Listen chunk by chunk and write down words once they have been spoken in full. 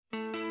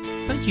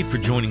Thank you for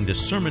joining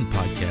this sermon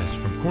podcast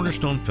from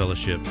Cornerstone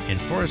Fellowship in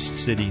Forest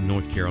City,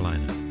 North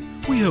Carolina.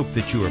 We hope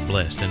that you are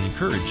blessed and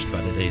encouraged by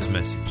today's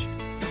message.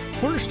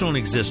 Cornerstone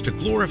exists to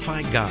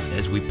glorify God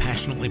as we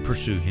passionately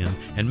pursue Him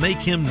and make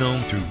Him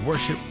known through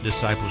worship,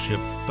 discipleship,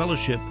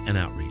 fellowship, and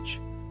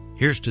outreach.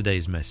 Here's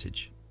today's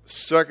message.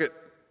 2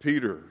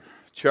 Peter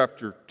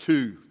chapter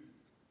 2.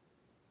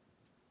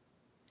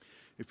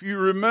 If you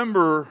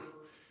remember,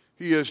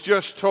 he has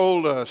just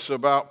told us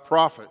about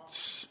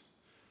prophets.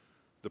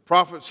 The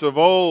prophets of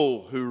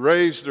old who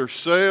raised their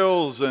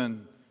sails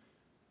and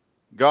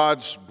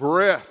God's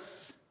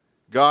breath,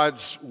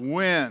 God's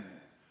wind,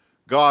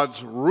 God's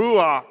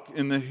ruach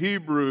in the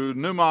Hebrew,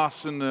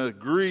 pneumos in the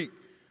Greek,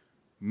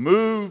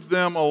 moved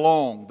them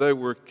along. They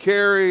were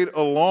carried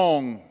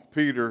along,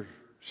 Peter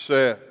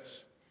says.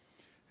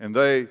 And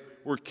they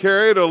were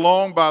carried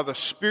along by the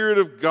Spirit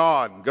of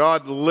God.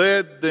 God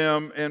led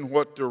them in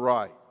what to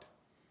write.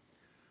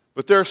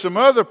 But there are some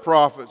other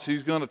prophets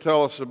he's going to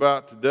tell us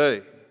about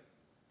today.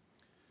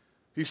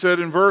 He said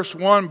in verse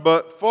 1,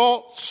 but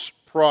false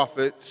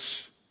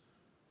prophets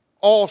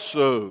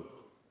also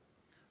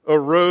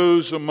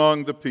arose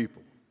among the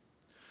people,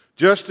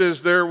 just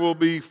as there will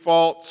be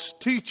false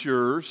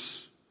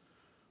teachers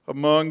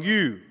among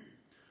you,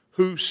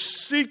 who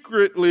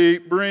secretly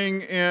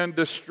bring in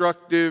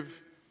destructive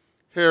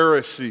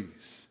heresies,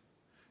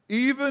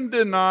 even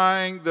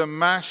denying the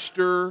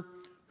master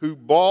who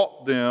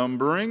bought them,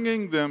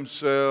 bringing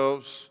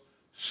themselves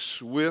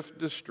swift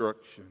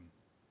destruction.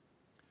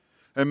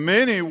 And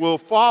many will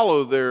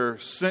follow their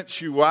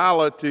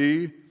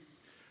sensuality,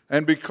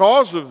 and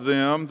because of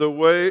them, the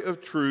way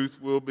of truth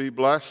will be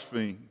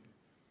blasphemed.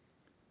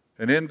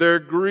 And in their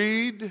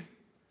greed,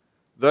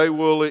 they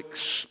will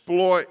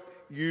exploit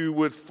you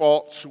with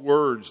false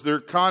words. Their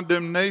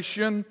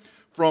condemnation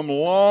from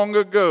long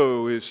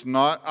ago is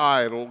not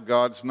idle.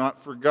 God's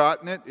not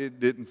forgotten it. It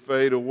didn't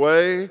fade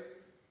away.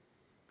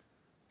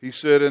 He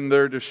said, and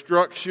their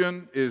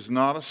destruction is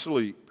not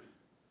asleep.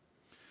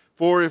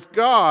 For if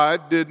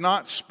God did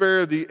not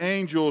spare the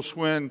angels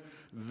when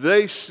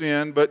they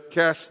sinned, but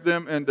cast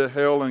them into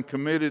hell and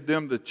committed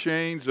them to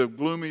chains of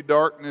gloomy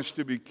darkness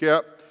to be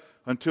kept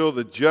until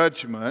the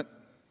judgment,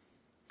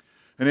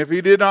 and if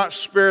He did not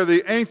spare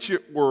the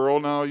ancient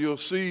world, now you'll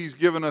see He's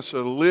given us a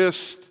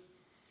list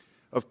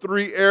of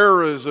 3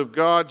 eras of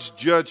God's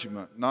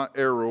judgment, not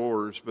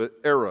errors, but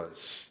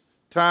eras,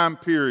 time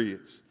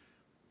periods.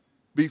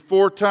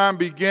 Before time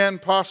began,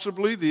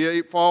 possibly,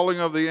 the falling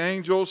of the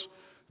angels.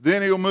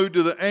 Then He'll move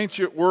to the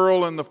ancient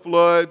world and the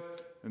flood,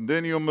 and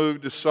then He'll move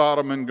to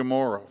Sodom and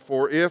Gomorrah.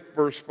 For if,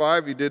 verse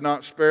 5, He did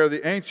not spare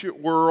the ancient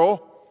world,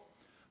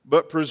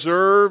 but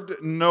preserved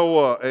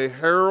Noah, a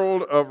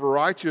herald of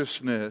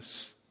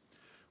righteousness,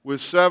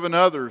 with 7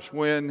 others,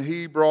 when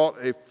He brought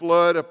a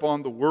flood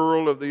upon the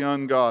world of the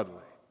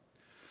ungodly.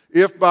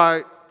 If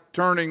by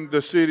turning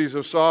the cities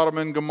of Sodom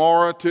and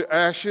Gomorrah to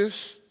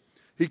ashes,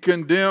 He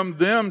condemned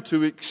them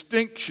to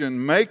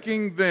extinction,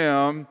 making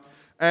them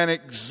an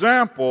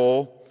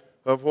example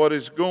of what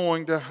is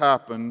going to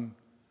happen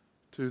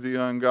to the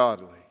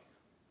ungodly.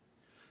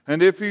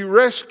 And if He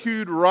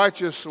rescued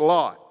righteous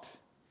Lot,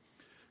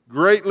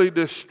 greatly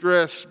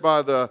distressed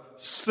by the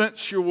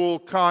sensual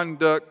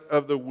conduct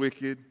of the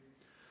wicked,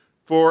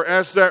 for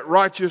as that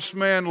righteous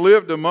man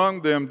lived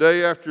among them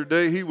day after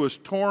day, he was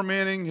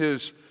tormenting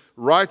his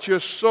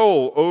righteous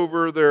soul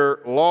over their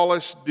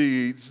lawless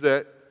deeds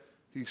that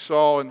he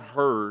saw and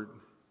heard.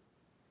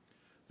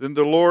 Then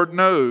the Lord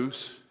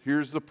knows,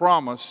 here's the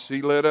promise,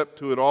 He led up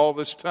to it all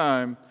this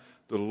time,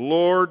 the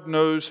Lord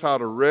knows how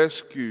to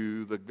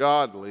rescue the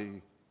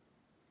godly.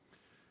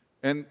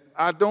 And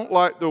I don't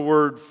like the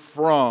word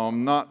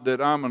from, not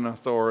that I'm an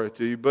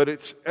authority, but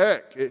it's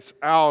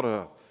out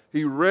of.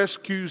 He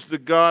rescues the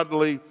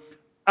godly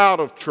out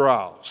of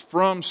trials.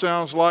 From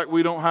sounds like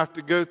we don't have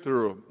to go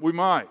through them. We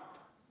might.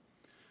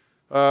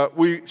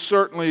 We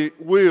certainly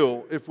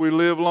will if we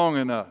live long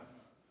enough.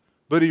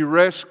 But He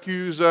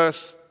rescues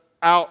us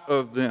out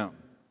of them.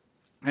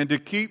 And to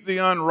keep the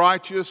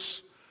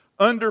unrighteous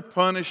under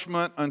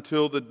punishment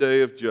until the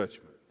day of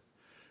judgment.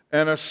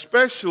 And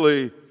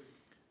especially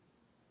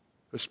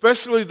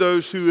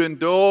those who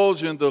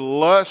indulge in the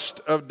lust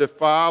of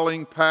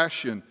defiling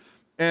passion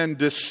and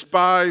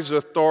despise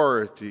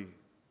authority,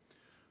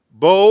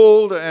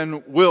 bold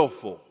and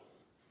willful,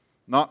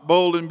 not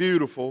bold and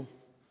beautiful,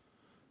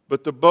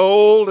 but the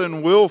bold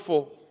and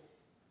willful.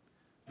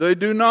 They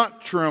do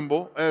not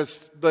tremble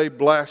as they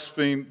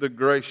blaspheme the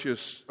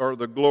gracious or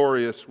the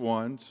glorious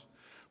ones,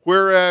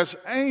 whereas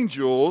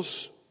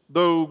angels,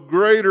 though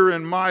greater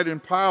in might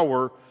and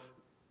power,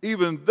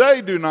 even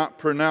they do not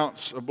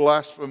pronounce a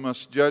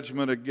blasphemous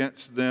judgment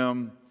against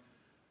them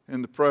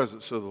in the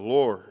presence of the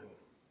Lord.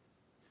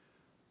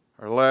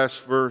 Our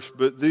last verse,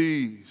 but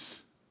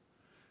these,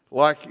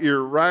 like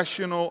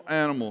irrational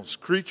animals,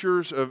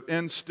 creatures of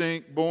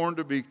instinct, born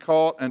to be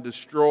caught and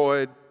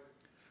destroyed,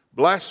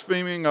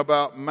 blaspheming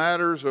about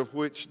matters of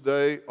which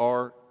they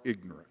are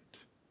ignorant,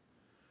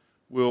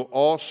 will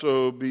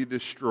also be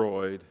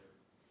destroyed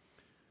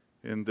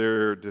in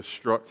their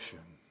destruction.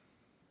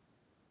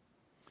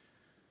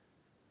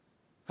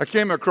 I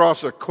came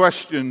across a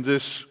question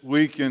this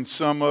week in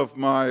some of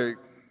my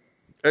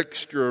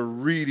extra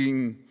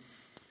reading.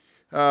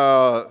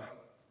 The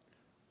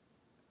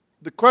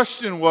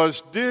question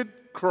was, did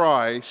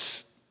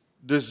Christ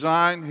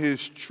design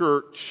His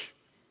church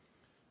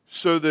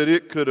so that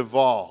it could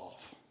evolve?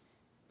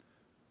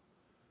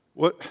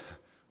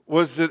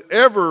 Was it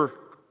ever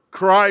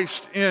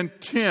Christ's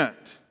intent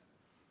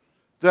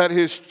that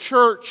His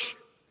church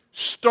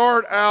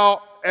start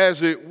out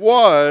as it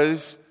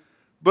was,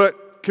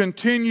 but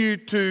continue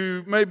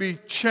to maybe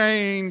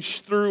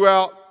change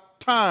throughout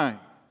time?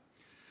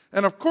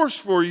 And of course,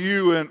 for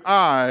you and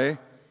I,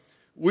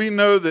 we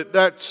know that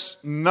that's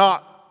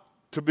not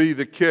to be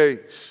the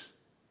case.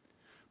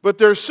 But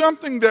there's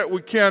something that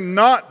we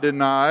cannot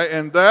deny,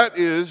 and that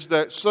is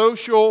that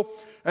social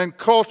and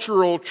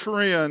cultural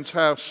trends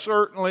have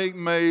certainly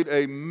made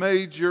a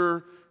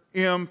major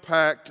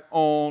impact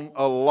on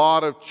a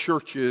lot of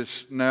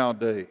churches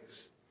nowadays.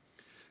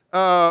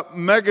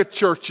 Mega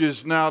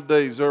churches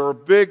nowadays are a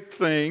big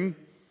thing,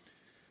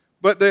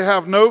 but they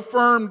have no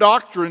firm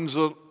doctrines,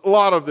 a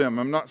lot of them.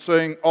 I'm not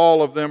saying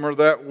all of them are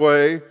that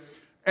way.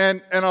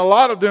 And a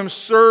lot of them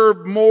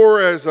serve more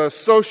as a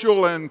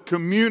social and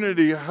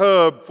community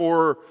hub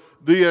for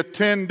the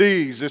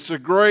attendees. It's a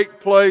great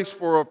place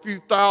for a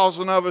few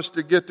thousand of us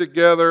to get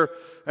together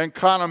and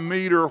kind of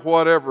meet or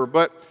whatever.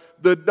 But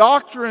the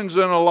doctrines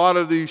in a lot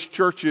of these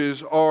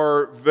churches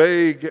are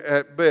vague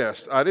at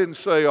best. I didn't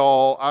say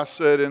all, I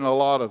said in a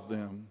lot of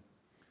them.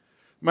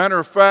 Matter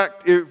of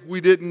fact, if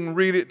we didn't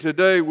read it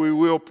today, we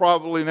will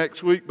probably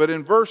next week. But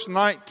in verse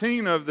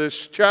 19 of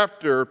this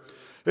chapter,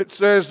 it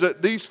says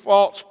that these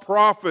false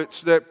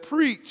prophets that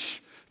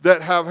preach,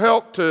 that have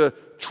helped to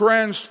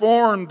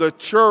transform the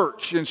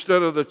church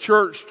instead of the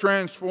church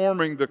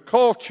transforming the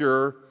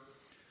culture,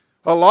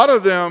 a lot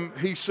of them,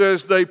 he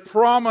says, they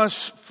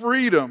promise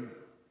freedom.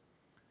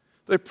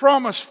 They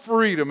promise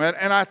freedom.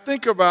 And I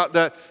think about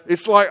that.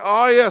 It's like,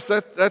 oh yes,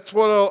 that's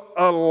what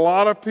a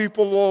lot of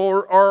people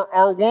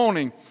are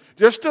wanting.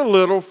 Just a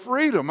little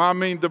freedom. I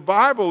mean, the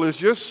Bible is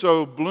just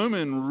so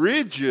blooming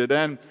rigid,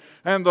 and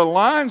the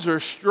lines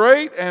are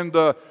straight, and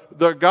the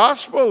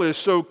gospel is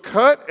so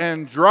cut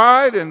and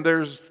dried, and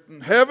there's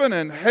heaven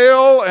and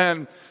hell,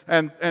 and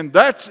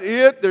that's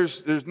it.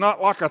 There's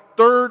not like a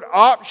third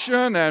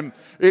option, and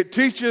it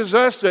teaches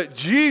us that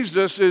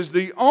Jesus is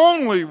the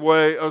only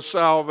way of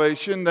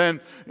salvation,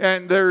 and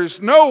there is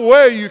no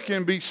way you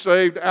can be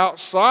saved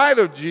outside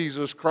of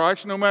Jesus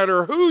Christ, no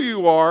matter who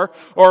you are,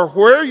 or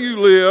where you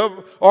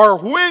live, or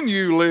when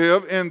you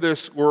live in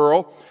this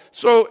world.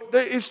 So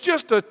it's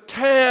just a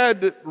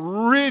tad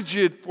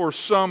rigid for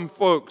some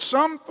folks.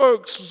 Some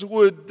folks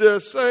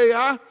would say,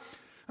 I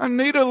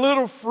need a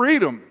little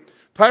freedom.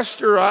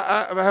 Pastor,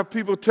 I have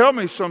people tell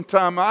me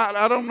sometime,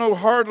 I don't know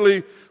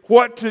hardly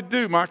what to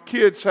do. My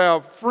kids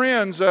have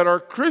friends that are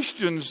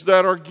Christians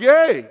that are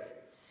gay.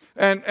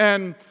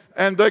 And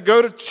they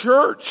go to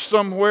church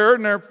somewhere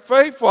and they're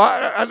faithful.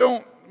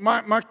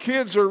 My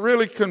kids are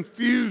really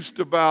confused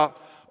about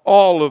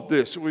all of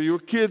this. Well, your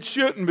kids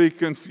shouldn't be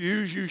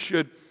confused. You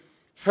should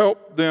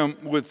help them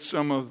with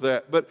some of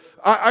that. But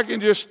I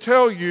can just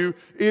tell you,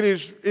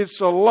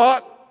 it's a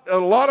lot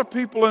of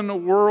people in the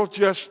world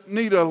just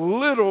need a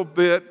little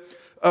bit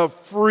of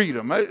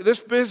freedom. This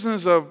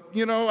business of,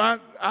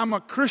 I'm a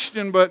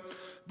Christian, but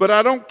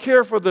I don't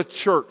care for the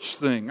church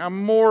thing.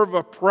 I'm more of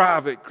a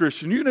private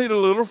Christian. You need a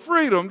little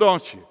freedom,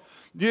 don't you?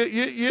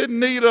 You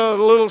need a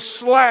little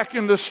slack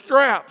in the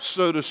straps,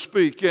 so to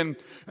speak, and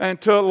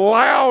to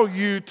allow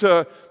you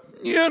to,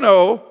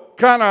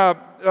 kind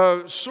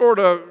of sort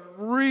of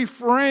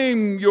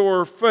reframe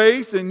your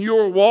faith and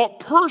your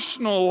walk,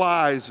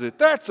 personalize it.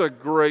 That's a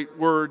great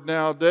word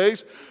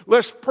nowadays.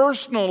 Let's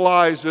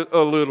personalize it a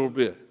little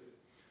bit.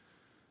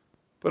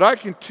 But I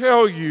can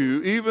tell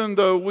you, even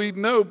though we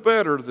know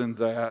better than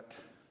that,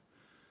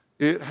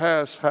 it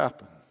has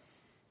happened.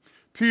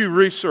 Pew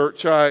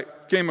Research, I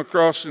came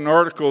across an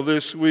article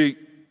this week.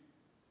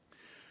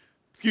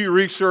 Pew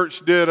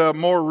Research did a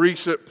more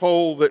recent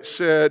poll that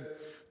said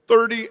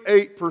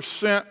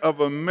 38% of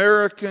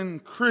American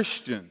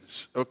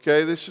Christians,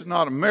 okay, this is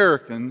not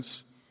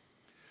Americans,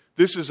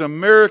 this is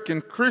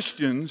American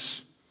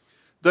Christians,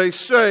 they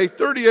say,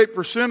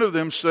 38% of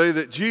them say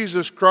that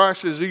Jesus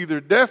Christ is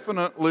either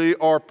definitely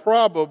or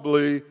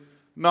probably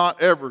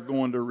not ever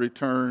going to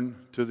return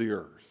to the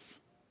earth.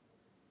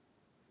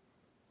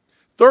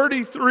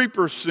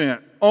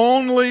 33%,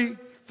 only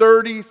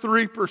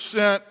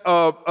 33%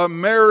 of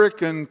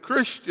American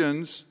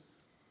Christians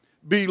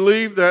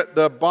believe that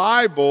the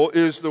Bible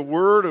is the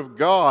Word of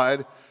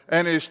God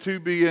and is to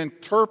be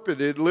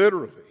interpreted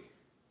literally.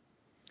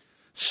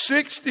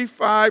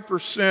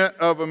 65%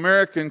 of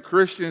American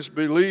Christians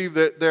believe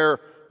that there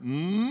are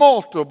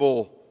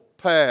multiple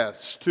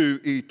paths to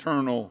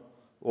eternal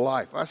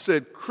life. I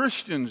said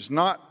Christians,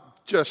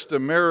 not just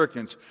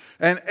Americans.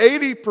 And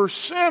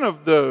 80%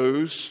 of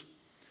those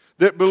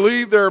that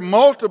believe there are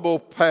multiple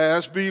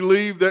paths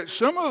believe that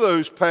some of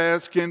those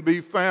paths can be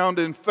found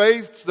in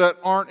faiths that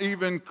aren't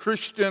even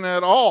Christian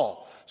at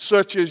all.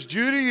 such as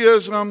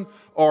Judaism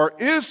or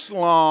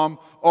Islam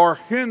or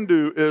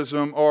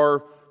Hinduism or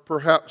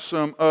perhaps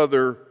some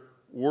other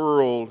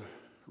world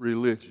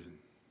religion.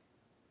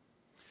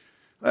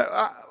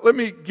 Let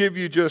me give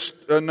you just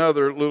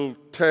another little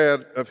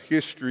tad of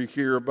history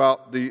here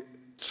about the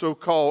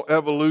so-called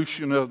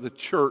evolution of the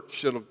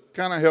church that'll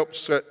kind of help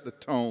set the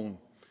tone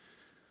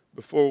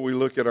before we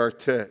look at our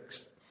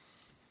text.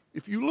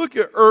 If you look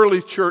at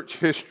early church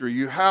history,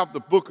 you have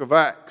the book of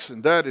Acts,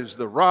 and that is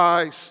the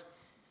rise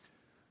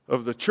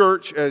of the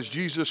church as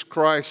Jesus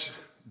Christ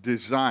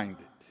designed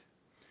it.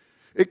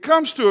 It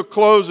comes to a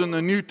close in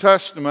the New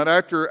Testament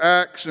after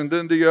Acts and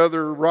then the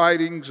other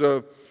writings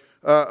of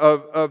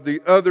the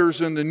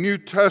others in the New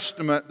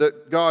Testament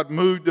that God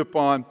moved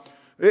upon.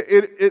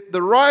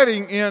 The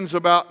writing ends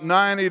about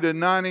 90 to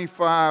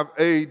 95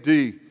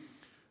 A.D.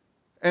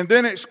 And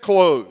then it's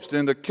closed,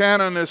 and the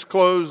canon is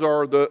closed,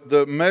 or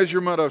the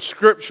measurement of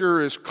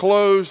Scripture is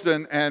closed,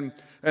 and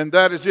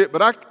that is it.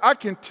 But I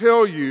can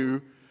tell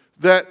you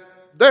that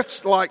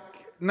that's like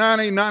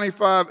 90,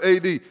 95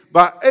 A.D.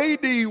 By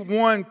A.D.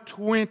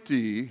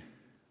 120,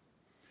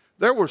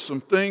 there were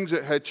some things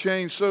that had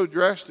changed so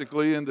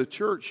drastically in the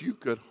church you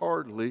could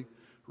hardly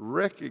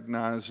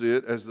recognize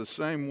it as the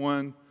same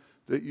one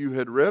that you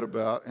had read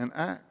about in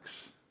Acts.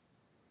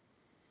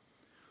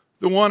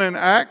 The one in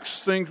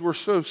Acts, things were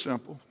so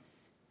simple.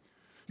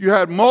 You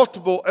had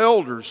multiple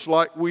elders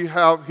like we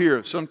have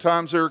here.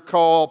 Sometimes they're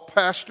called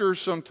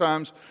pastors,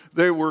 sometimes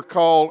they were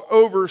called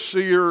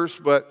overseers,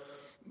 but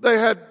they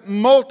had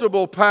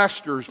multiple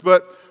pastors.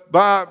 But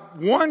by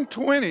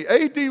 120,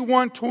 AD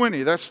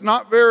 120, that's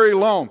not very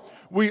long,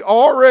 we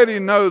already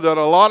know that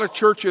a lot of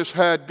churches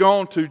had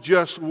gone to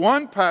just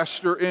one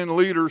pastor in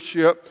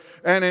leadership,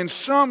 and in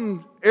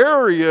some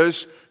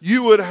areas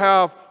you would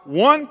have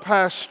one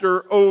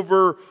pastor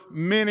over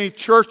many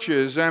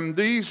churches. And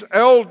these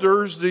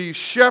elders, these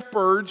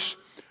shepherds,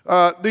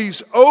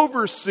 these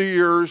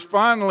overseers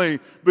finally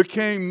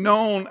became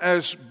known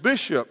as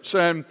bishops.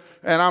 And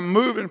I'm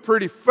moving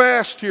pretty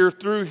fast here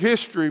through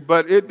history,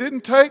 but it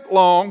didn't take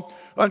long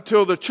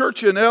until the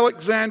church in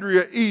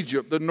Alexandria,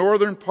 Egypt, the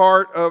northern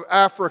part of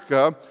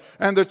Africa,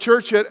 and the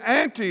church at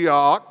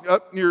Antioch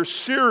up near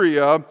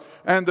Syria,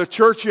 and the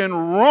church in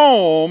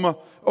Rome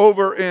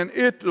over in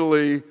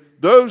Italy,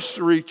 those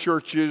three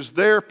churches,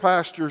 their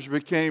pastors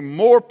became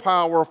more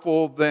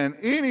powerful than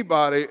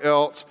anybody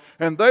else,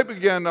 and they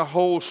began to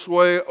hold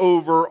sway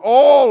over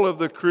all of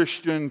the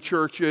Christian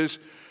churches.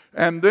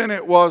 And then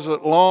it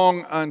wasn't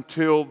long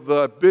until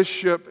the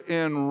bishop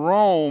in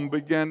Rome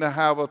began to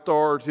have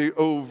authority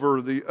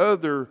over the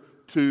other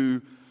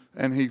two,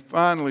 and he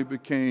finally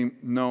became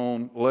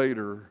known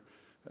later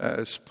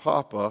as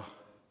Papa,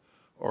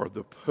 or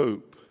the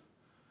Pope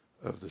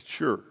of the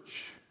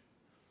church.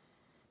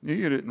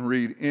 You didn't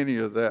read any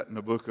of that in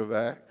the book of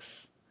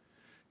Acts.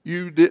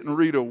 You didn't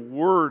read a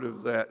word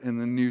of that in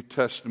the New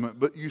Testament,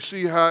 but you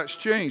see how it's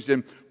changed.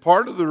 And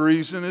part of the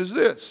reason is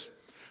this.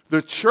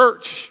 The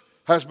church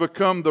has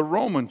become the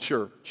Roman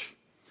church.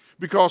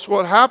 Because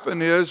what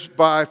happened is,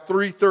 by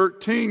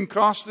 313,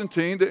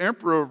 Constantine, the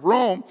emperor of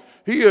Rome,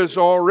 he has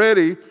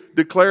already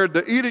declared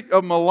the Edict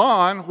of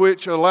Milan,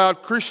 which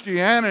allowed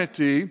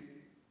Christianity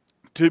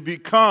to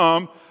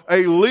become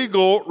a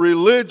legal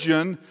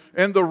religion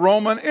in the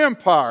Roman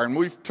Empire. And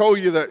we've told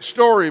you that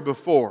story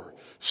before.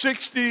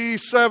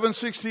 67,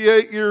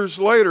 68 years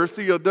later,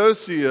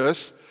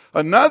 Theodosius,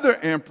 another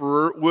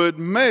emperor, would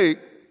make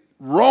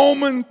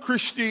Roman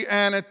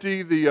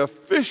Christianity the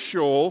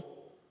official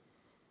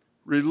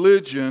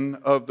religion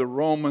of the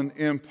Roman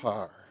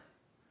Empire.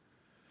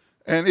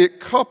 And it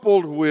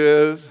coupled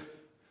with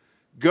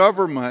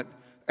government,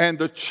 and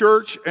the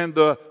church and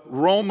the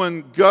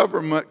Roman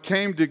government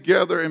came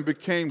together and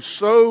became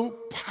so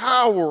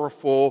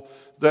powerful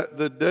that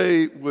the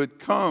day would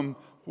come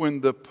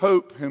when the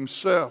Pope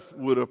himself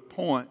would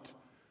appoint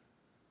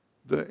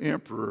the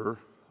Emperor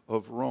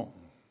of Rome.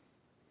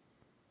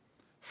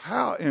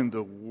 How in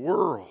the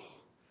world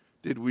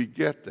did we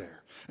get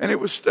there? And it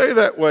would stay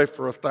that way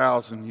for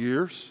 1,000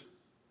 years.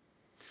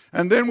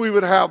 And then we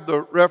would have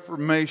the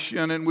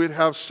Reformation, and we'd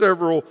have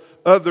several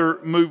other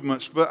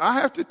movements. But I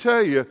have to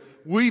tell you,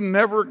 we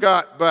never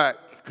got back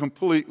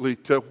completely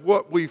to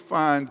what we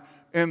find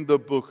in the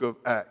book of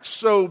Acts.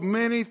 So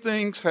many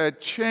things had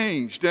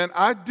changed, and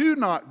I do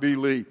not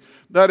believe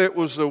that it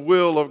was the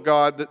will of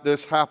God that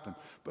this happened.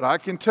 But I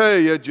can tell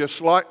you,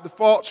 just like the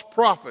false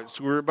prophets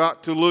we're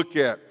about to look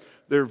at,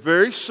 they're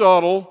very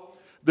subtle,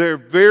 they're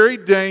very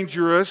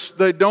dangerous,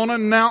 they don't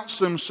announce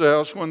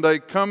themselves when they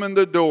come in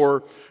the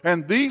door.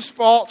 And these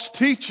false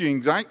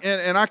teachings,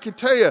 and I can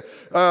tell you,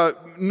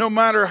 no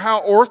matter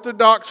how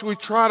orthodox we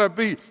try to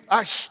be,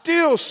 I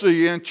still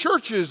see in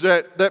churches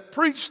that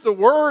preach the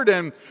word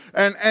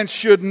and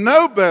should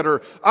know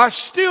better, I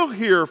still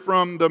hear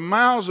from the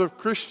mouths of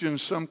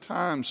Christians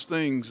sometimes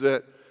things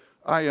that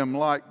I am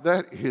like,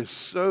 that is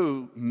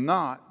so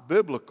not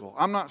biblical.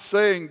 I'm not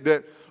saying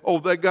that,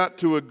 they got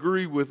to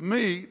agree with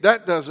me.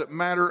 That doesn't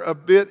matter a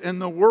bit in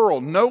the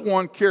world. No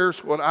one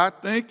cares what I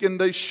think, and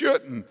they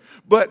shouldn't.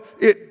 But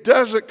it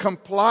doesn't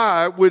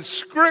comply with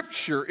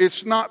Scripture.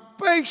 It's not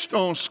based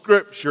on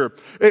Scripture.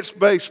 It's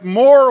based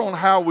more on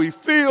how we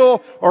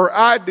feel or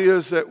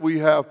ideas that we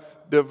have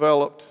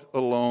developed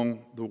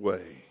along the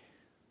way.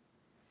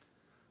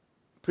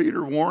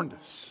 Peter warned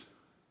us.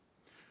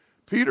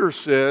 Peter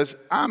says,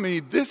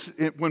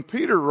 when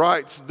Peter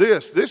writes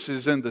this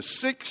is in the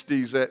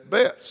 60s at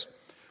best,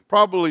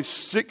 probably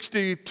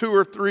 62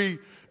 or 3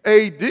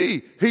 AD.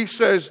 He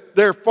says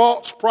they're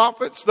false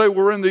prophets. They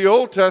were in the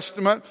Old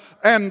Testament,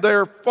 and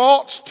they're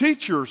false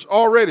teachers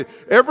already.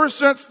 Ever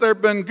since there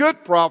have been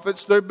good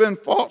prophets, there have been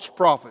false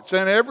prophets.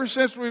 And ever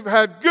since we've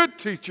had good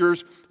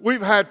teachers,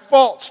 we've had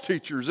false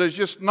teachers. There's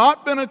just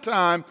not been a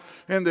time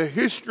in the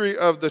history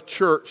of the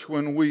church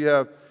when we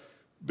have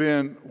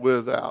been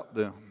without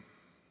them.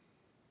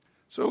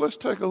 So let's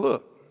take a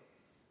look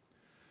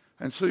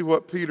and see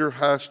what Peter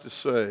has to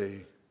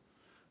say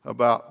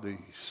about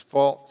these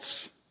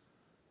false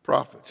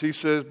prophets. He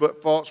says,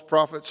 but false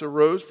prophets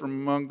arose from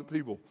among the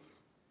people.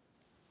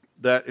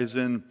 That is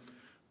in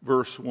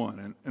verse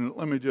 1. And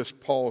let me just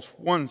pause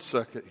 1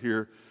 second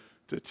here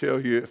to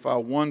tell you, if I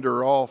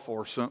wander off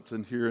or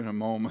something here in a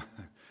moment,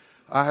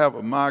 I have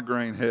a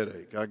migraine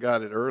headache. I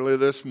got it early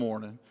this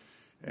morning,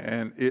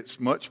 and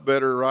it's much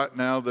better right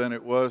now than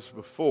it was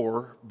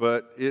before,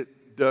 but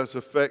it does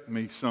affect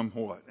me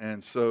somewhat.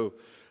 And so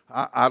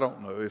I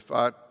don't know if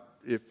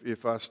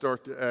I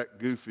start to act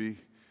goofy,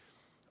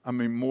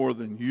 more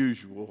than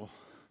usual,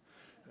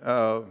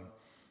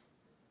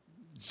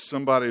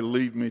 somebody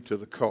lead me to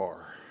the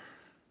car.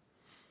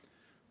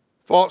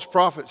 False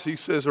prophets, he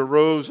says,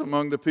 arose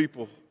among the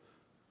people.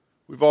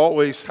 We've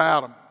always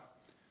had them.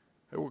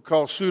 They were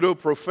called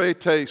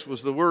pseudo-prophetes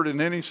was the word, and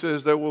then he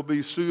says there will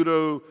be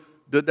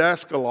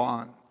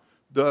pseudo-didaskalon.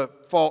 The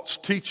false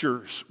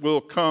teachers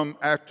will come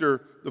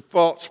after the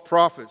false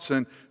prophets.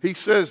 And he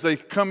says they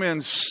come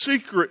in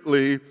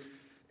secretly,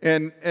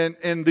 and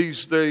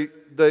they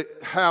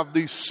have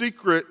these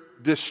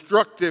secret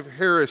destructive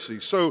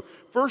heresies. So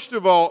first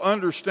of all,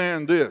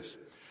 understand this.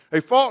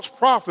 A false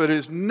prophet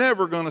is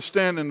never going to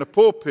stand in the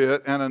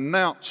pulpit and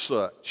announce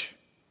such.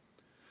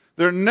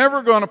 They're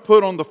never going to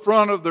put on the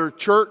front of their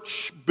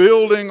church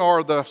building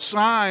or the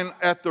sign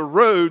at the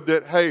road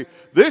that, hey,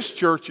 this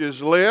church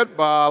is led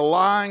by a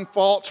lying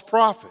false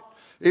prophet.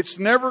 It's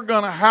never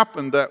going to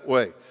happen that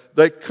way.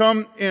 They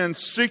come in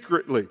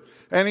secretly.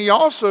 And he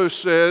also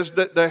says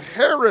that the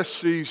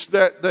heresies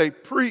that they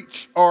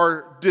preach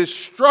are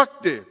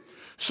destructive.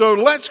 So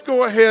let's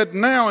go ahead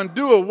now and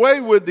do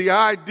away with the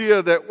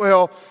idea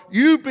that,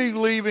 you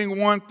believing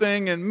one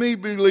thing and me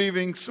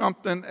believing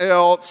something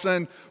else,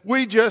 and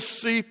we just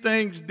see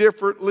things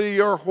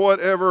differently or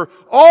whatever.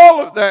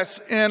 All of that's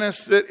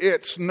innocent.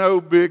 It's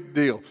no big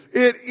deal.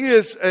 It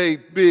is a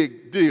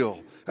big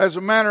deal. As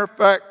a matter of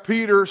fact,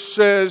 Peter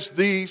says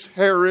these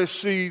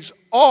heresies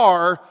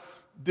are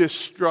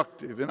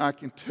destructive. And I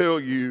can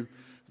tell you,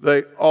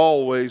 they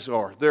always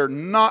are. They're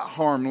not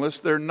harmless.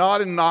 They're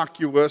not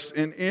innocuous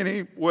in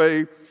any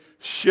way,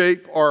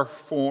 shape, or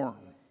form.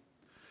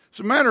 As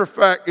a matter of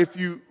fact, if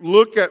you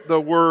look at the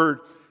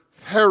word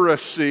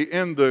heresy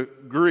in the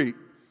Greek,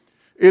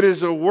 it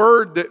is a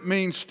word that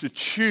means to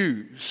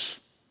choose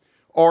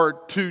or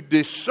to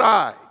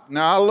decide.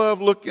 Now, I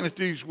love looking at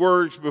these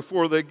words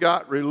before they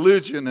got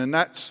religion, and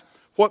that's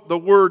what the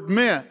word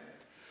meant.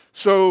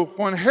 So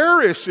when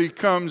heresy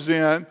comes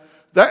in,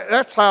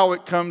 that's how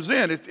it comes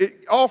in.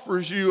 It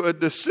offers you a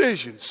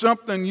decision,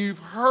 something you've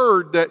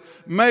heard that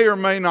may or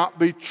may not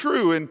be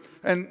true.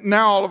 And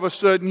now all of a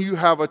sudden you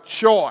have a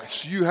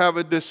choice. You have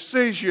a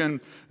decision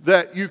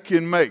that you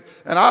can make.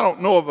 And I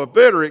don't know of a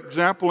better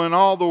example in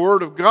all the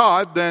Word of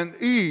God than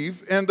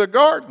Eve in the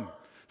garden.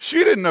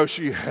 She didn't know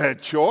she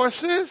had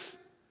choices.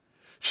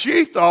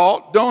 She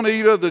thought, don't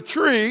eat of the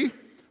tree,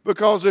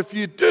 because if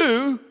you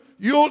do,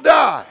 you'll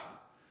die.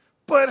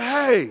 But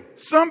hey,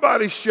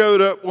 somebody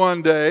showed up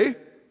one day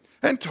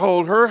and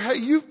told her, hey,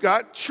 you've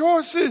got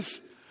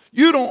choices.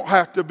 You don't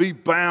have to be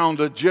bound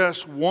to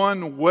just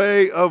one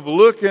way of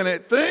looking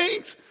at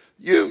things.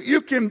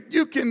 You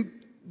can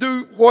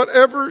do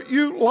whatever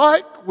you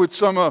like with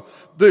some of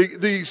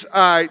these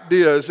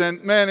ideas.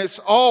 And man, it's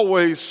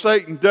always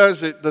Satan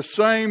does it the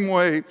same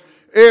way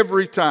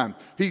every time.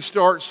 He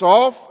starts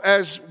off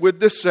as with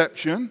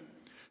deception.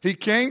 He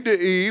came to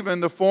Eve in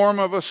the form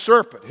of a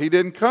serpent. He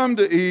didn't come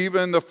to Eve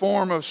in the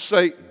form of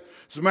Satan.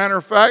 As a matter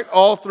of fact,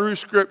 all through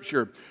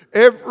Scripture,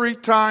 every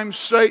time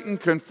Satan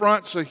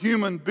confronts a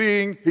human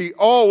being, he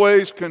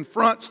always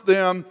confronts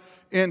them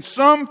in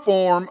some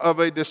form of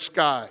a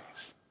disguise.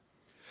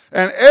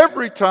 And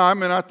every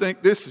time, and I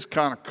think this is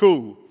kind of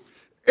cool,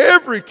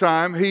 every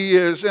time he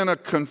is in a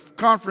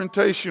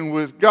confrontation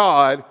with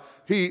God,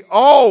 he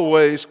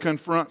always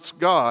confronts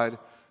God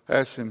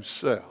as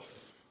himself.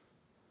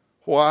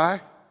 Why?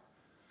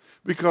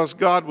 Because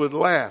God would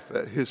laugh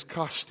at his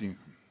costume.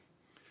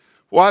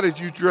 Why did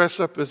you dress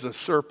up as a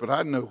serpent?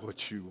 I know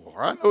what you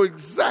are. I know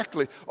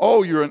exactly.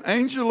 Oh, you're an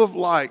angel of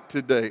light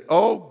today.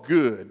 Oh,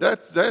 good.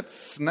 That's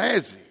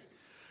snazzy.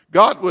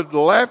 God would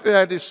laugh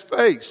at his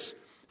face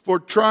for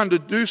trying to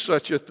do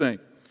such a thing.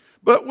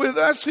 But with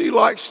us, he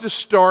likes to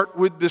start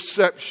with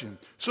deception.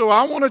 So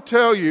I want to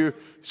tell you,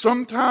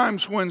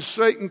 sometimes when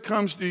Satan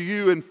comes to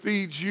you and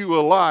feeds you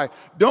a lie,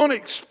 don't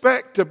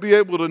expect to be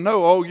able to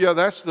know, oh yeah,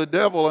 that's the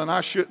devil and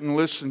I shouldn't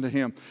listen to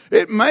him.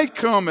 It may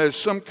come as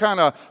some kind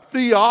of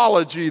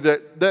theology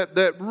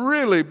that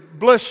really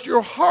blessed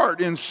your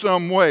heart in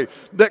some way,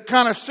 that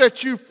kind of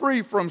set you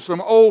free from some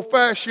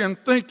old-fashioned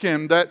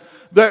thinking, that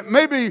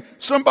maybe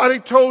somebody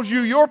told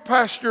you your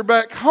pastor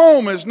back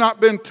home has not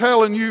been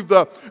telling you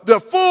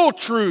the full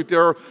truth,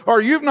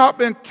 or you've not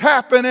been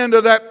tapping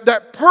into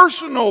that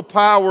personal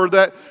power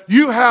that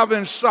you have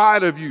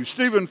inside of you.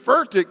 Stephen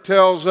Furtick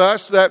tells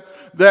us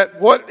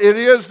that what it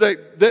is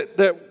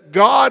that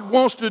God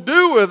wants to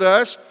do with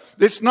us,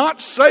 it's not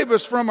save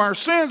us from our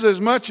sins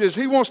as much as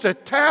he wants to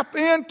tap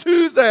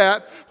into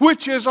that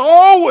which has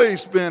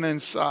always been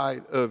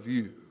inside of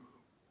you.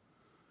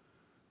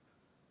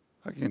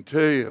 I can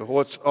tell you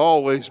what's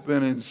always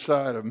been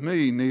inside of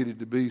me needed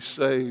to be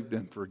saved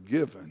and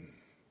forgiven,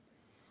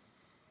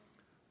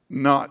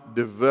 not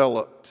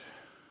developed,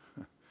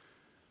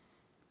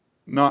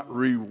 not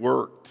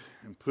reworked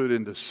and put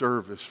into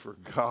service for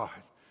God.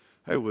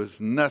 There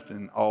was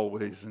nothing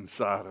always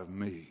inside of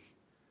me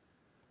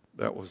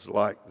that was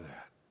like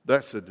that.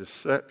 That's a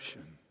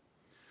deception.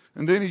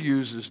 And then he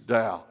uses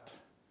doubt.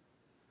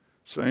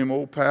 Same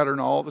old pattern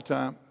all the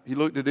time. He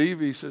looked at Eve,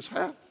 he says,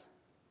 hath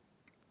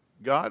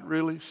God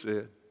really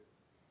said?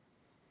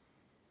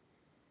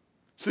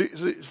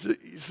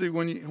 See,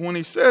 when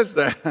he says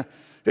that,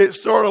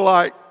 it's sort of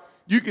like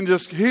you can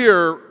just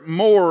hear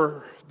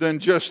more than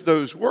just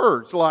those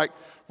words. Like,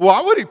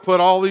 why would he put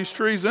all these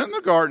trees in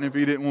the garden if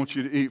he didn't want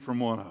you to eat from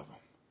one of them?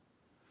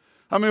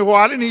 I mean,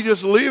 why didn't he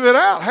just leave it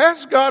out?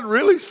 Has God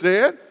really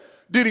said?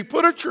 Did he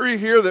put a tree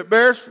here that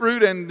bears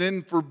fruit and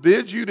then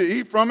forbids you to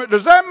eat from it?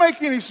 Does that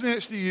make any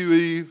sense to you,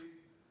 Eve?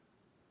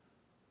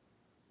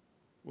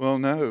 Well,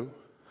 no.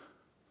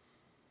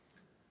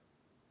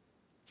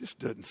 Just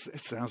doesn't.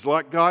 It sounds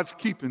like God's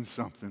keeping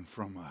something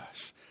from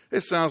us.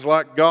 It sounds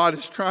like God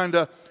is trying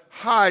to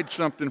hide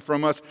something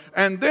from us.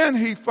 And then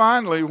he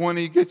finally, when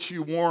he gets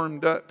you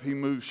warmed up, he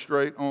moves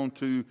straight on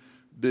to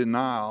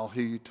denial.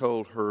 He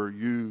told her,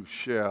 you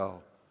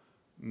shall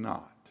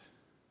not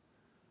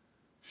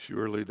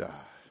surely die.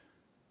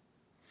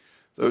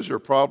 Those are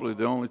probably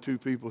the only two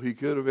people he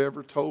could have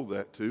ever told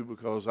that to,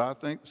 because I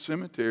think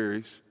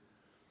cemeteries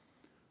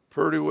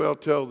pretty well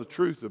tell the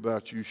truth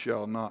about you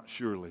shall not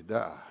surely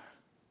die.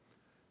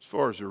 As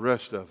far as the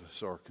rest of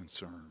us are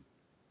concerned,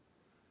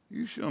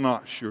 you shall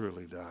not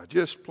surely die.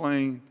 Just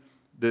plain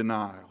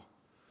denial.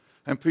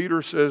 And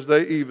Peter says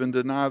they even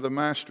deny the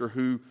master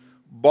who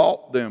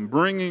bought them,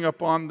 bringing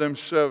upon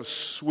themselves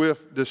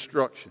swift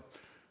destruction.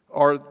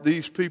 Are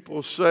these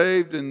people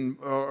saved,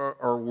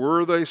 or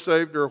were they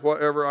saved, or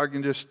whatever? I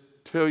can just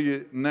tell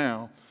you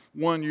now.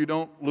 One, you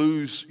don't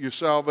lose your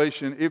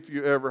salvation if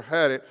you ever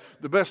had it.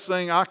 The best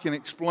thing I can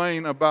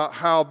explain about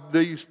how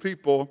these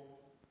people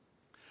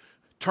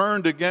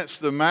turned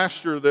against the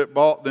master that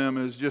bought them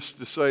is just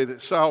to say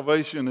that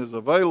salvation is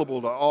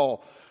available to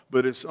all,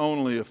 but it's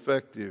only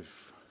effective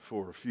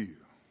for a few.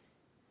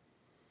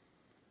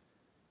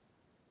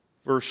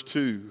 Verse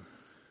 2.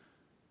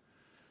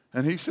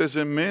 And he says,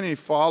 and many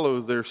follow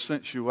their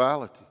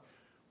sensuality.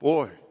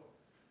 Boy,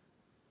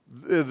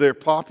 they're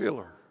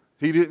popular.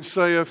 He didn't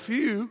say a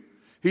few.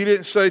 He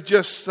didn't say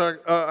just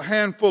a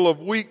handful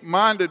of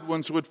weak-minded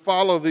ones would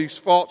follow these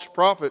false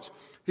prophets.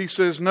 He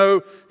says,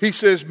 no. He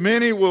says,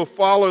 many will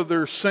follow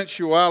their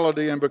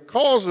sensuality, and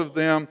because of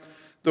them,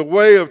 the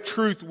way of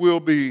truth will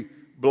be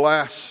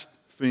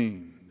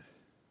blasphemed.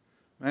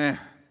 Man,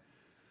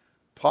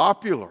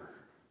 popular,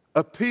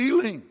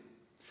 appealing.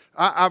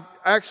 I've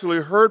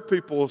actually heard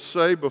people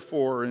say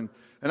before, and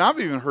I've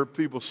even heard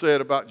people say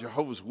it about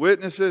Jehovah's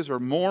Witnesses or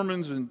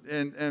Mormons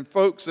and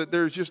folks that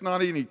there's just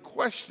not any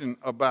question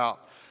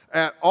about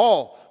at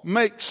all.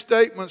 Make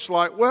statements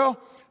like, well,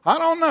 I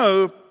don't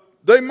know,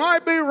 they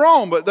might be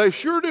wrong, but they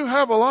sure do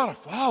have a lot of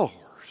followers.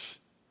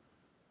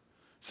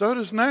 So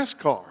does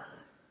NASCAR.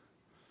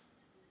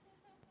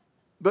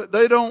 But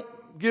they don't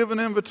give an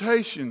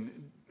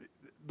invitation.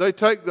 They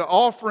take the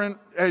offering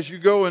as you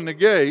go in the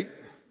gate.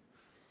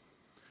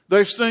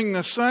 They sing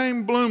the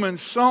same blooming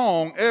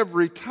song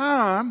every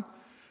time,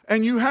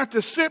 and you have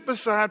to sit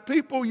beside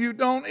people you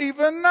don't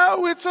even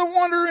know. It's a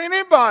wonder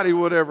anybody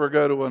would ever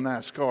go to a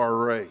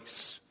NASCAR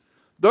race.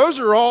 Those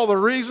are all the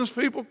reasons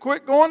people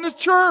quit going to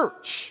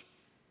church.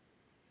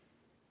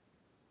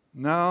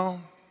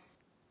 No,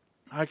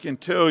 I can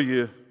tell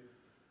you,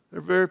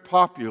 they're very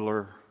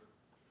popular.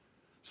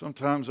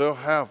 Sometimes they'll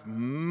have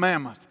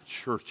mammoth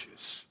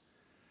churches.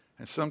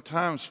 And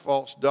sometimes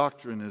false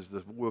doctrine is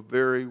the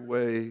very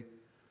way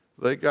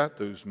they got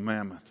those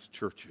mammoth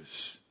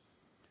churches.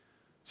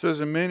 It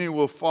says, and many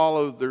will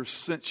follow their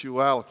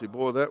sensuality.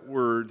 Boy, that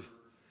word,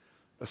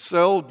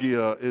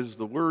 Aselgia is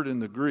the word in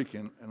the Greek,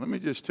 and let me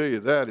just tell you,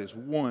 that is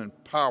one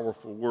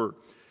powerful word.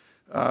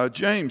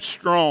 James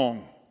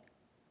Strong,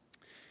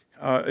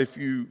 if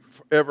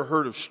you've ever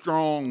heard of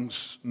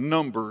Strong's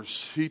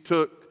numbers, he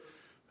took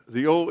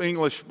the Old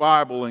English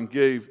Bible and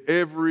gave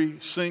every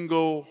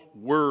single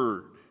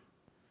word.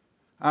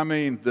 I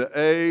mean, the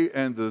a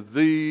and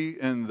the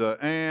and the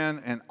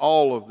and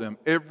all of them,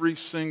 every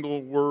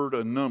single word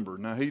a number.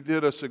 Now, he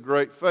did us a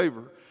great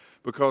favor,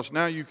 because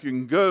now you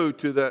can go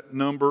to that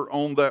number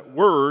on that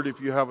word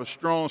if you have a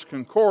Strong's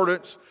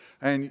Concordance,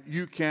 and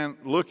you can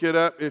look it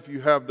up if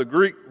you have the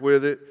Greek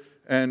with it,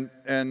 and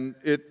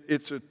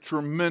it's a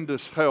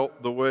tremendous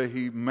help the way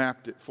he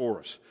mapped it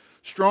for us.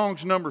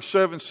 Strong's number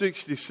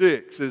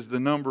 766 is the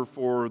number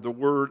for the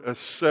word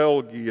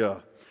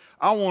aselgia.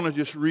 I want to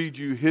just read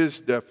you his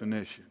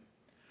definition.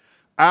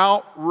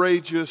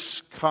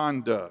 Outrageous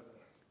conduct.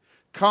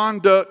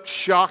 Conduct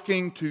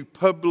shocking to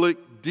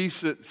public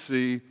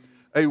decency,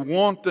 a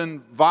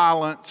wanton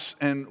violence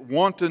and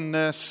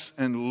wantonness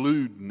and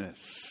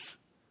lewdness.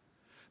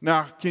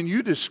 Now, can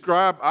you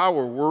describe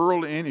our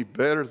world any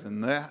better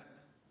than that?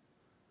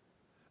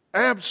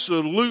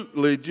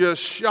 Absolutely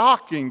just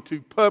shocking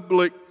to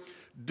public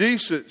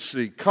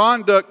decency.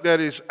 Conduct that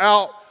is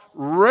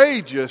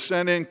outrageous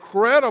and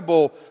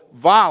incredible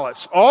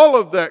violence. All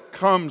of that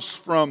comes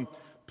from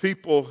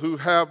people who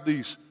have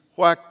these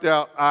whacked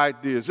out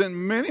ideas. And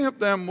many of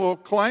them will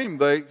claim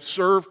they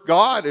serve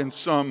God in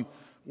some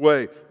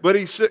way. But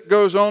he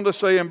goes on to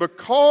say, and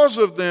because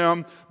of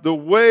them, the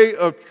way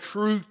of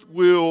truth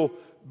will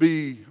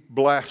be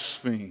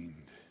blasphemed.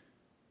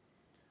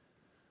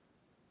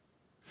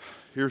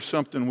 Here's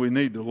something we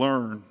need to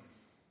learn.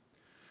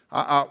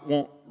 I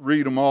won't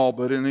read them all,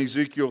 but in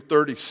Ezekiel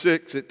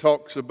 36, it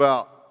talks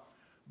about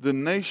the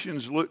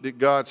nations looked at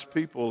God's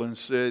people and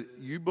said,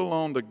 you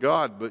belong to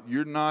God, but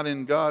you're not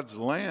in God's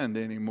land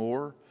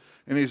anymore.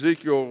 In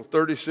Ezekiel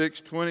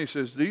 36:20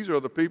 says, these are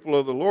the people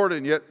of the Lord,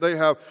 and yet they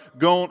have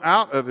gone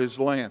out of his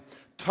land.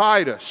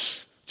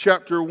 Titus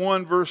chapter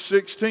 1 verse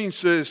 16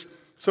 says,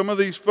 some of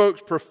these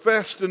folks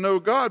profess to know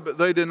God, but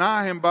they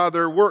deny him by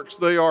their works.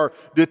 They are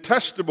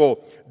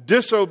detestable,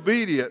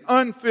 disobedient,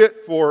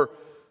 unfit for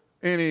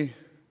any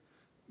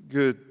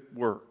good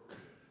work.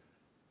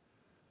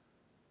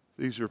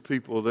 These are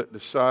people that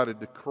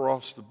decided to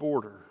cross the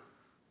border,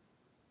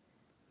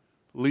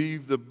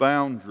 leave the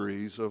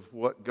boundaries of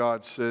what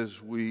God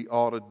says we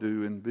ought to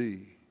do and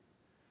be.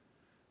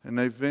 And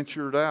they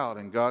ventured out,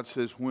 and God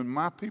says, when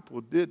my people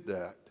did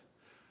that,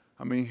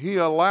 I mean, he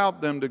allowed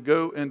them to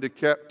go into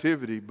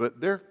captivity, but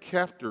their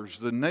captors,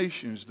 the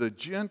nations, the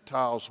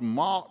Gentiles,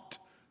 mocked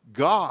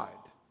God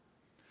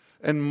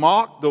and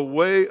mocked the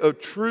way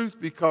of truth,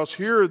 because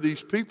here are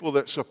these people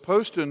that's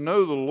supposed to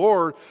know the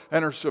Lord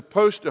and are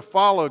supposed to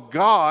follow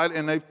God,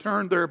 and they've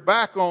turned their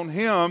back on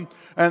him,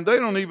 and they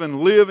don't even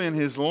live in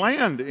his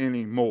land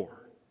anymore.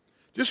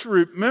 Just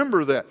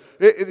remember that.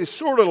 It is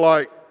sort of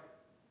like,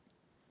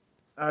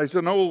 it's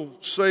an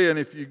old saying,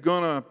 if you're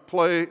going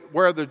to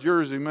wear the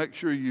jersey, make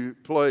sure you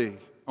play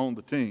on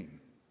the team.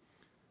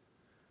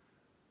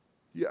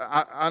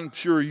 Yeah, I'm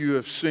sure you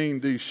have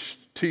seen these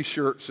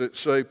T-shirts that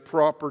say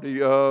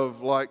property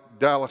of, like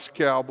Dallas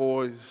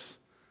Cowboys,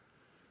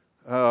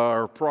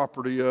 or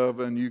property of,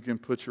 and you can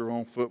put your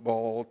own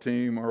football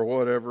team or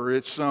whatever.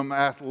 It's some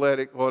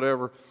athletic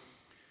whatever.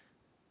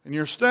 And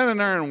you're standing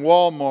there in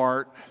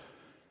Walmart,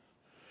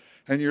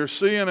 and you're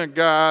seeing a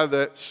guy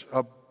that's,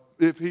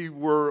 if he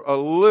were a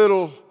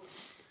little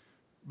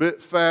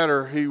bit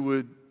fatter, he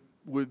would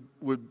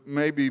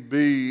maybe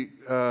be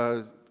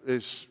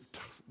as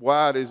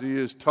wide as he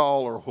is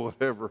tall or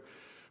whatever.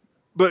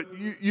 But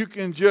you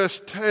can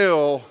just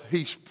tell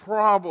he's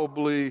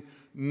probably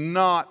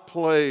not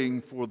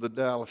playing for the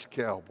Dallas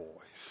Cowboys.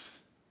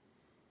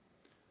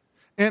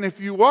 And if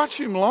you watch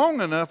him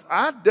long enough,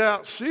 I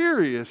doubt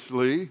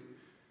seriously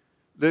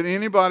that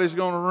anybody's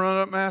going to run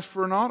up and ask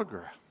for an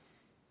autograph.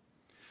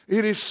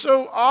 It is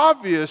so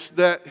obvious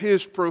that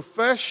his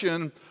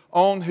profession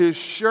on his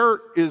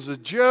shirt is a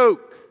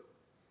joke.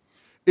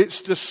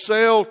 It's to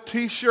sell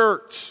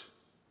T-shirts.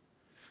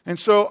 And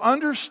so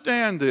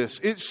understand this.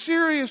 It's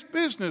serious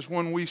business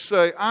when we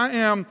say, I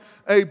am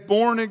a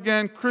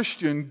born-again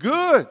Christian.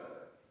 Good.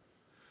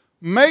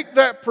 Make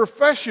that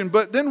profession.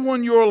 But then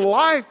when your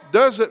life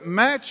doesn't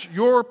match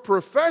your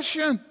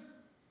profession.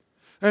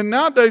 And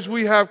nowadays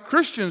we have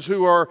Christians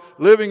who are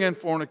living in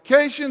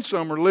fornication.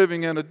 Some are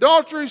living in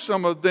adultery.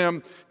 Some of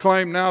them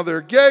claim now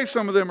they're gay.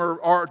 Some of them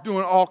are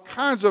doing all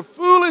kinds of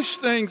foolish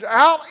things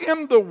out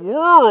in the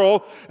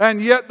world.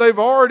 And yet they've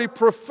already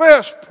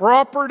professed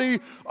property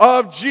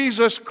of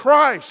Jesus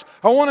Christ.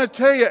 I want to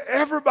tell you,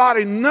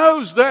 everybody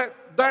knows that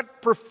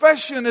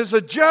profession is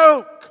a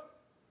joke.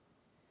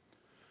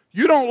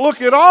 You don't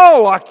look at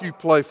all like you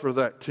play for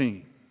that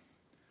team.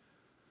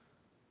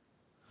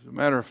 As a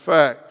matter of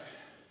fact,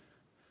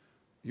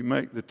 you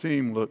make the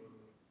team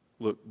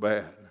look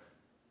bad.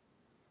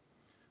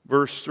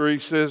 Verse 3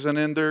 says, and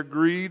in their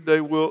greed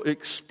they will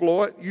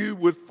exploit you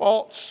with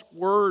false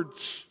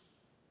words.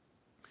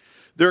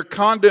 Their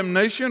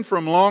condemnation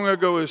from long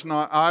ago is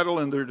not idle,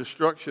 and their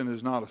destruction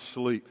is not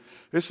asleep.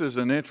 This is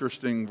an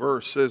interesting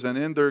verse. It says, and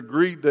in their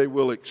greed they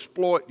will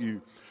exploit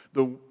you.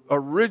 The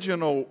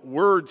original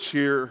words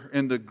here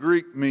in the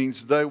Greek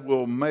means they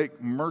will make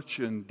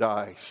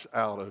merchandise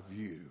out of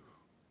you.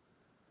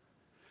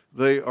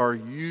 They are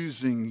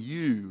using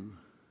you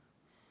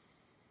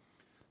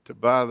to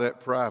buy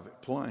that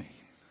private plane.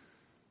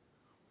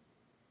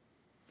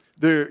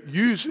 They're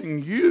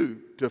using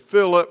you to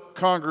fill up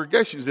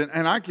congregations.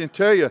 And I can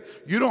tell you,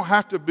 you don't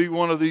have to be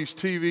one of these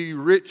TV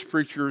rich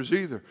preachers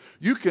either.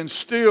 You can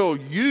still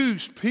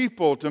use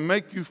people to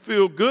make you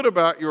feel good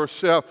about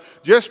yourself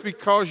just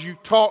because you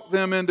talk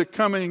them into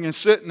coming and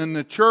sitting in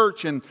the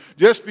church, and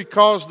just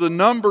because the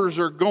numbers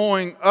are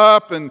going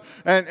up, and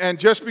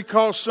just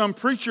because some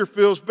preacher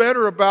feels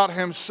better about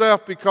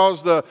himself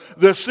because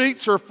the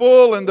seats are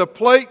full and the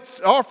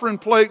offering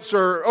plates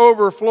are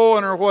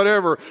overflowing or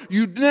whatever.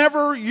 You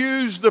never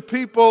use the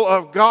people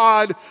of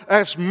God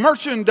as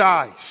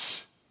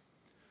merchandise.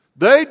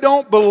 They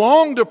don't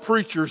belong to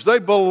preachers. They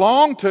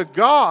belong to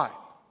God.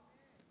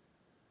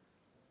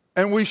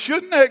 And we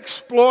shouldn't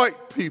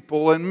exploit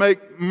people and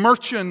make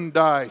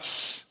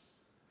merchandise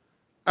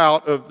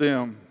out of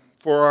them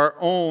for our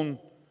own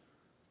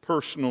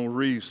personal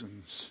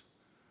reasons.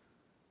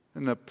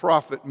 And the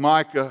prophet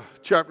Micah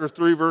chapter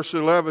 3 verse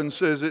 11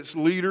 says its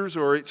leaders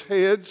or its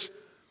heads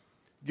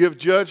give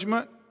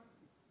judgment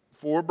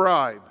for a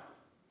bribe.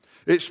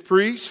 Its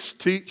priests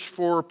teach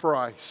for a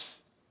price.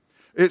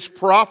 Its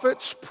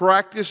prophets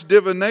practice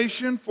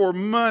divination for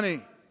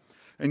money.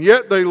 And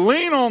yet they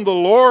lean on the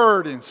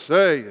Lord and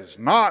say, is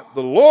not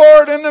the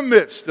Lord in the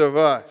midst of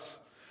us?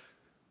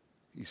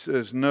 He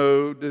says,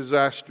 no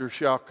disaster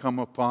shall come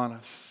upon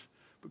us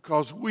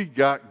because we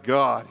got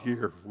God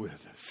here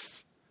with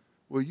us.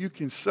 Well, you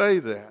can say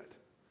that,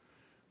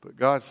 but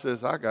God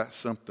says, I got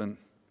something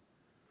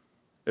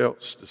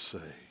else to say.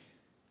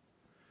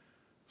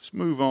 Let's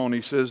move on.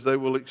 He says, they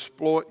will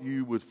exploit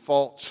you with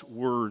false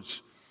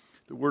words.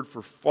 The word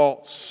for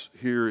false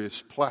here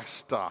is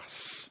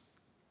plastos.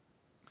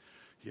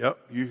 Yep,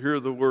 you hear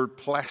the word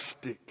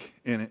plastic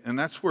in it. And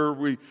that's where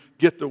we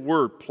get the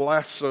word.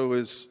 Plasto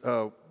is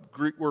a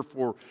Greek word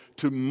for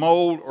to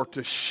mold or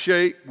to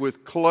shape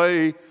with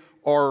clay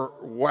or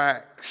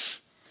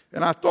wax.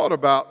 And I thought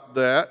about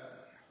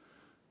that.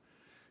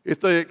 If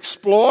they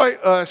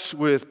exploit us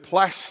with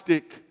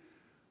plastic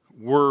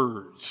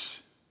words,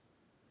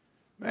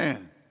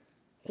 man,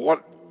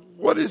 what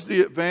is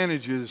the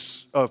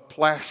advantages of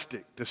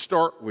plastic to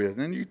start with?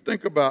 And you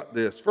think about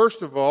this.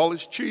 First of all,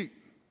 it's cheap.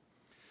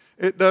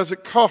 It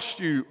doesn't cost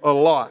you a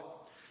lot.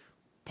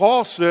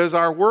 Paul says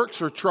our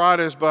works are tried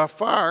as by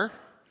fire.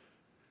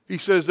 He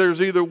says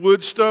there's either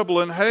wood, stubble,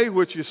 and hay,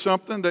 which is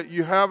something that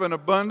you have in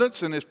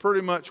abundance and is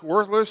pretty much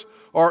worthless,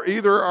 or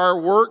either our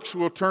works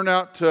will turn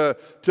out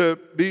to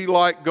be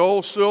like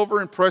gold, silver,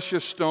 and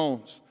precious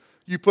stones.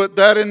 You put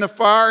that in the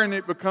fire and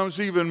it becomes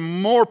even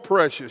more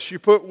precious. You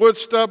put wood,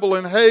 stubble,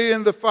 and hay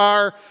in the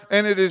fire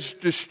and it is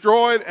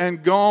destroyed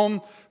and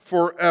gone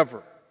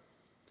forever.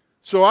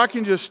 So I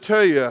can just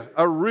tell you,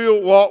 a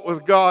real walk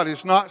with God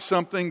is not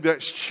something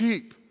that's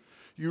cheap.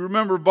 You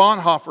remember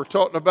Bonhoeffer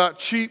talking about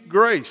cheap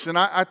grace, and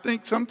I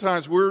think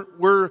sometimes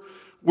we're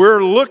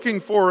looking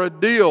for a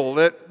deal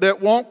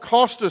that won't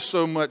cost us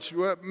so much.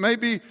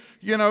 Maybe,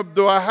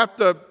 do I have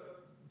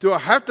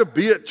to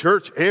be at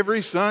church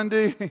every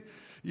Sunday?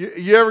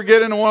 You ever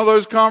get into one of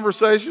those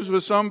conversations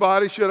with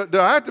somebody? Do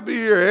I have to be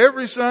here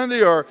every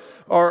Sunday, or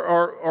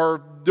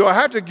do I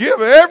have to give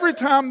every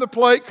time the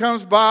plate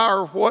comes by,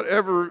 or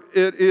whatever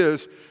it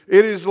is?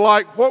 It is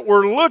like what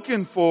we're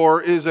looking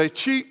for is a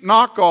cheap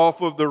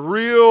knockoff of the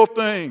real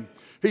thing.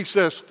 He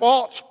says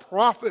false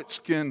prophets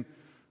can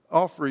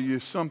offer you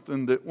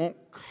something that won't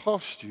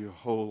cost you a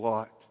whole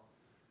lot.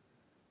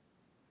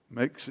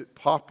 Makes it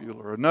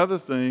popular. Another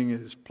thing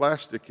is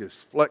plastic is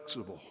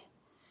flexible.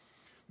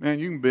 Man,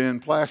 you can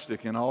bend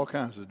plastic in all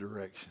kinds of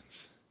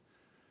directions.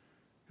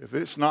 If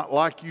it's not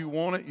like you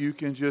want it, you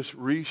can just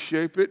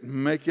reshape it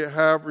and make it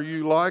however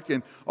you like.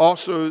 And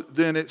also,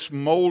 then it's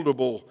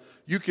moldable.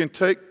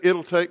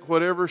 It'll take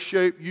whatever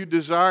shape you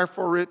desire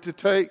for it to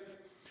take.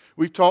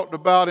 We've talked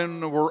about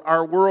in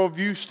our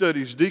worldview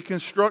studies,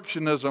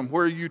 deconstructionism,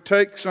 where you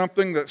take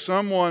something that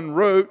someone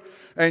wrote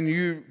and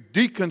you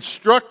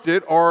deconstruct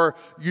it, or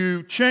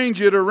you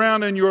change it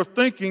around in your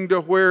thinking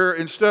to where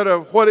instead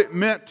of what it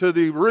meant to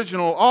the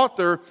original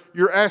author,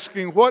 you're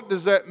asking, what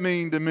does that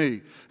mean to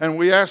me? And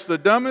we ask the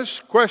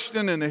dumbest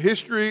question in the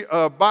history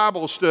of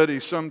Bible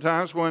studies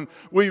sometimes when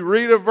we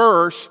read a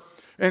verse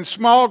in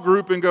small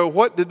group and go,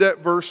 what did that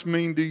verse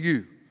mean to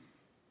you?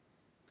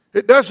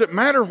 It doesn't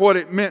matter what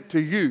it meant to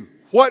you.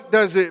 What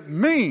does it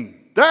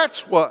mean?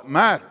 That's what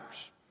matters.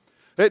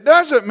 It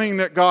doesn't mean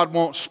that God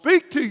won't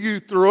speak to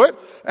you through it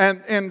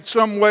and in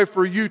some way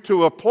for you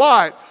to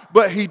apply it.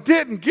 But He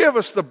didn't give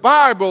us the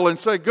Bible and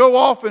say, go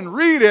off and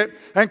read it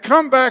and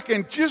come back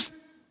and just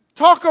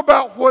talk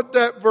about what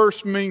that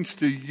verse means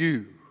to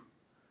you.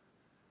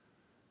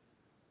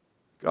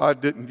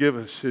 God didn't give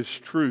us His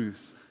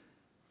truth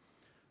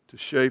to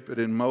shape it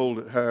and mold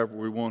it however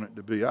we want it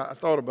to be. I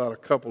thought about a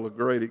couple of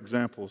great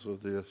examples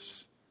of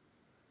this.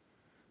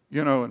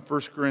 You know, in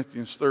 1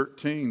 Corinthians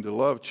 13, the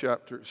love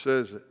chapter, it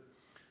says that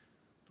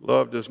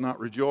love does not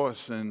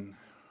rejoice in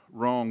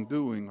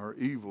wrongdoing or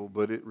evil,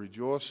 but it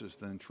rejoices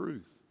in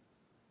truth.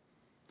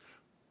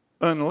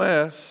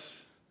 Unless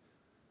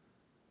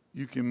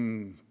you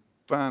can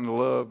find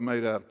love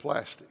made out of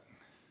plastic.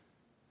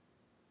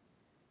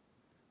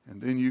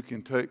 And then you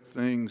can take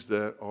things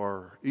that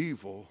are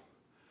evil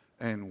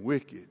and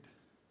wicked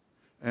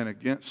and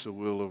against the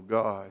will of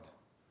God,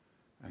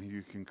 and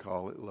you can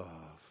call it love.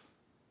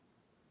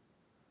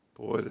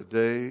 Boy,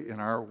 today in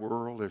our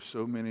world, there's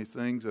so many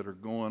things that are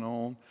going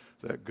on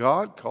that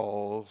God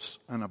calls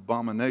an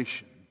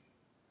abomination.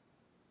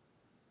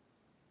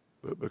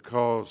 But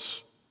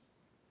because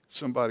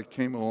somebody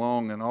came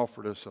along and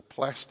offered us a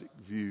plastic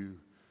view,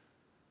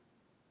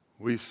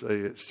 we say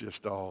it's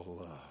just all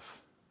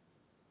love.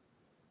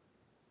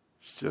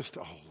 It's just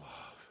all love.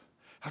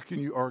 How can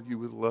you argue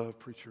with love,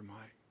 Preacher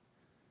Mike?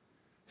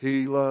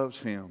 He loves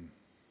him.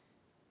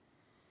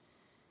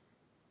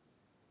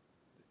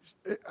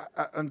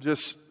 I'm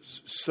just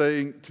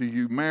saying to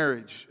you,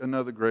 marriage,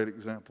 another great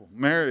example.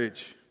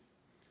 Marriage,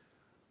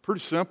 pretty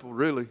simple,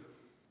 really.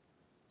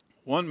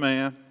 One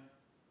man,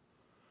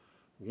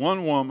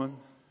 one woman,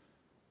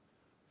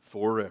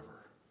 forever.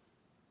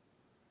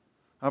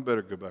 I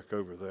better go back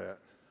over that.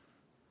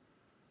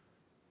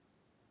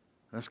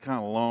 That's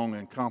kind of long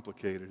and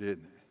complicated,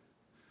 isn't it?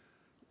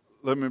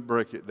 Let me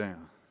break it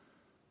down.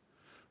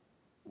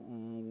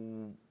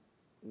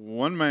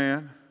 One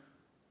man,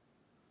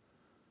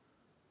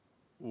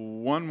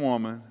 one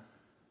woman,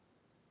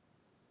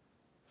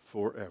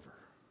 forever.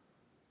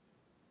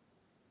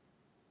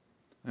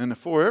 And the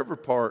forever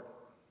part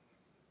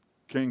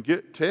can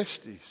get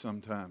testy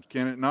sometimes,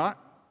 can it not?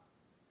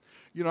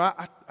 You know,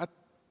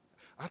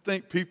 I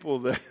think people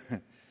that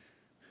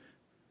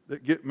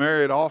get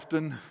married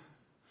often,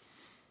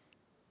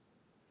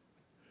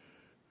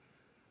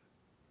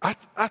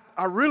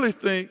 I really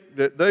think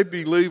that they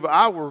believe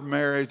our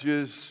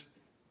marriages,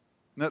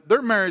 now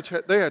their marriage,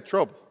 they had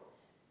trouble.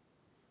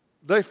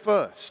 They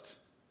fussed.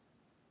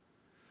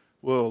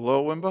 Well,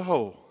 lo and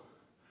behold,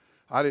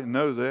 I didn't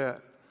know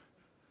that.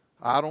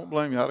 I don't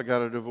blame you. I'd have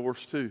got a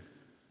divorce too.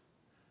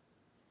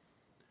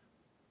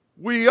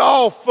 We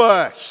all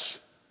fuss.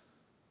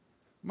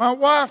 My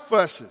wife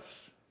fusses.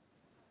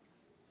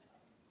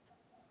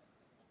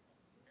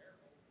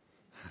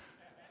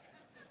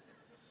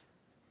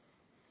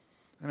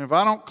 And if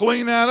I don't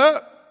clean that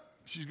up,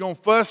 she's going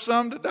to fuss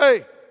some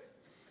today.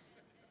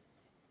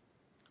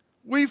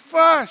 We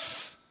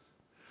fuss.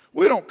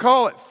 We don't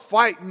call it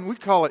fighting. We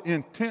call it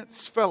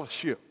intense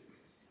fellowship.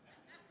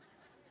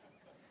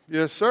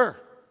 Yes, sir.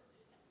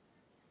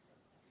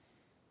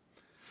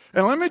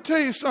 And let me tell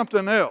you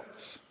something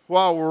else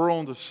while we're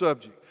on the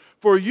subject.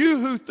 For you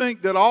who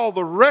think that all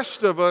the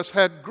rest of us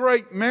had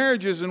great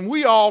marriages and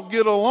we all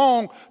get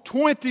along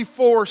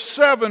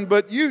 24/7,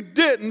 but you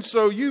didn't,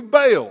 so you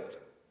bailed.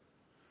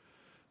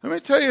 Let me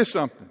tell you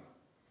something.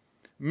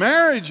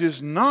 Marriage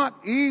is not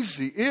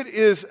easy. It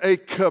is a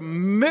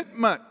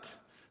commitment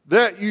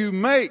that you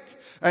make.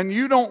 And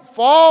you don't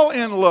fall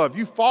in love.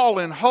 You fall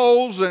in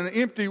holes and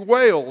empty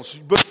wells,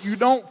 but you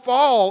don't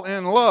fall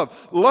in love.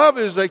 Love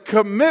is a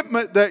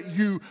commitment that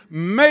you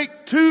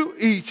make to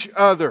each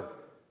other.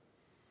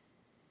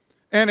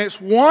 And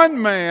it's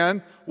one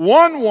man,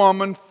 one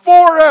woman,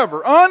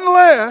 forever,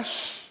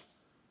 unless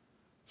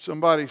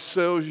somebody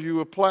sells you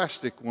a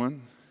plastic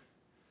one,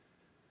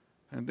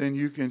 and then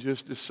you can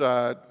just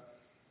decide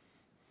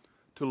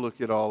to look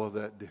at all of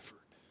that different.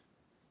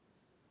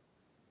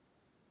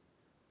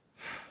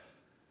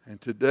 And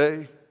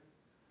today,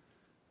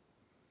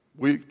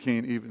 we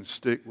can't even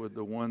stick with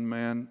the one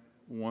man,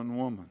 one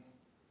woman.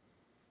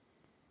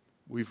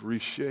 We've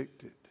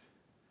reshaped it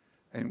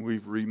and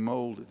we've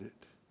remolded it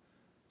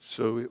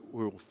so it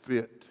will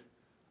fit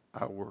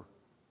our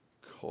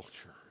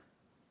culture.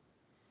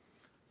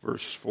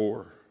 Verse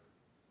 4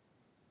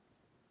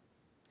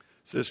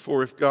 says,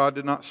 "For if God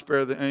did not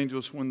spare the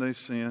angels when they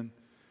sinned,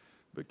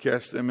 but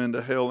cast them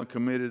into hell and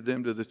committed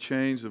them to the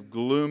chains of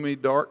gloomy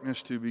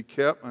darkness to be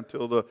kept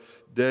until the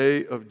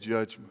day of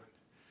judgment."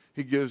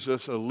 He gives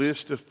us a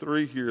list of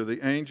three here.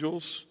 The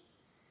angels,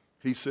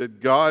 he said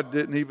God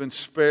didn't even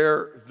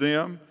spare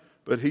them,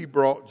 but he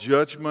brought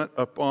judgment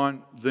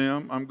upon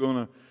them. I'm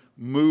going to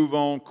move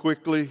on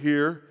quickly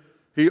here.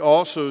 He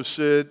also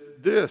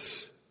said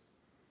this.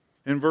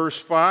 In verse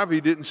 5, he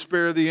didn't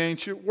spare the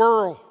ancient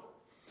world,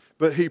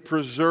 but he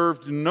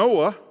preserved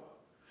Noah,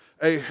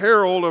 a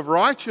herald of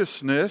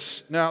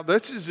righteousness. Now,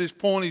 this is his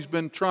point he's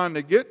been trying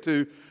to get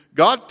to.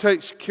 God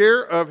takes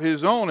care of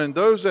his own, and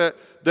those that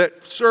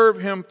serve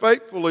him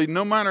faithfully,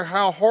 no matter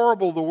how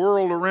horrible the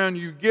world around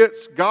you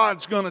gets,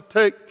 God's going to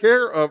take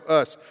care of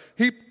us.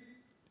 He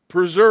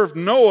preserved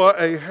Noah,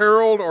 a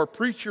herald or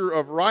preacher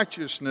of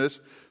righteousness,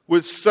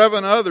 with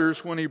 7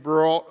 others when he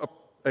brought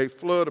a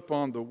flood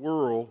upon the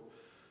world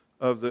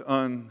of the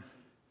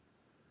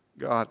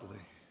ungodly.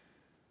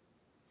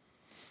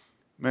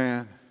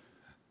 Man,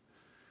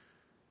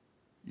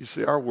 You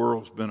see, our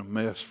world's been a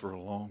mess for a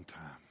long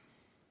time.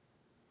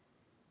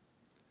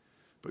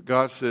 But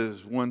God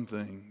says one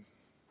thing,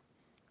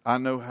 I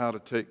know how to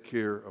take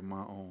care of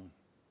my own.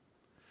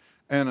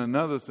 And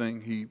another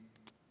thing he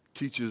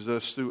teaches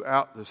us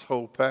throughout this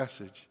whole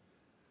passage,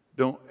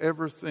 don't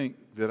ever think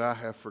that I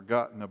have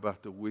forgotten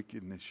about the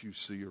wickedness you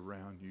see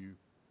around you.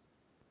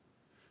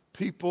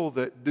 People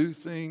that do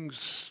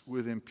things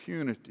with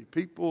impunity,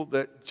 people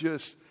that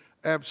just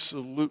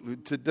absolutely,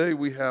 today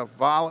we have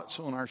violence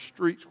on our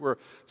streets where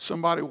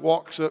somebody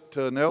walks up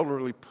to an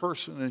elderly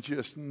person and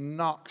just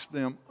knocks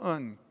them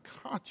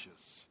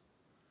unconscious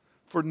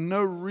for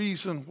no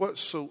reason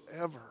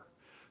whatsoever,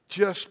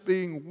 just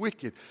being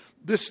wicked.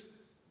 This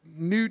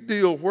New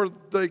Deal where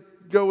they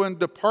go in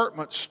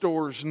department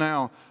stores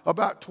now,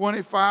 about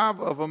 25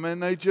 of them,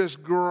 and they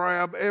just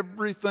grab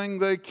everything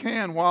they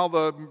can while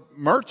the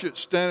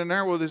merchant's standing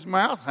there with his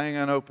mouth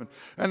hanging open.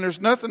 And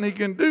there's nothing he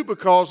can do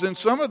because in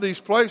some of these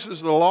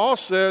places the law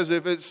says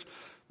if it's,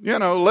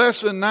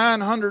 less than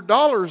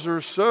 $900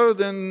 or so,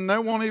 then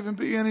there won't even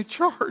be any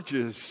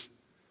charges.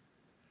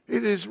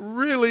 It is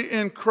really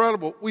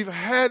incredible. We've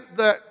had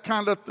that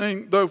kind of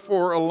thing, though,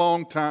 for a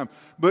long time.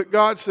 But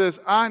God says,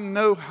 I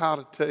know how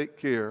to take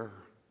care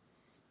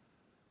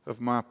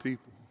of my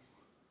people.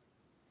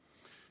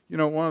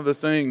 One of the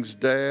things,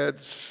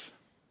 dads,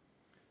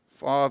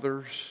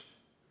 fathers,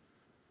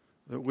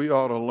 that we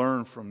ought to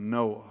learn from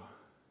Noah.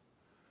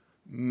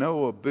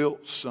 Noah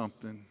built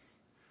something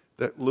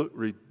that looked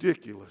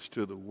ridiculous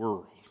to the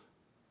world.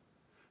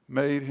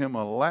 Made him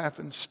a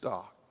laughing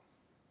stock.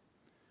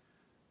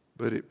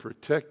 But it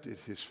protected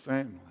his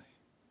family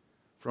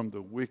from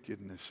the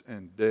wickedness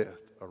and death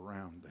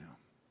around them.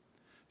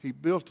 He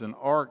built an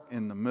ark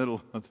in the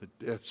middle of the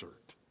desert.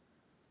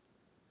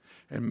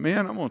 And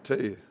men, I'm going to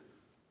tell you,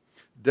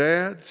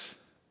 dads,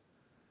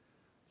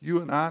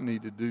 you and I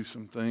need to do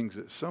some things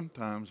that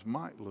sometimes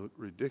might look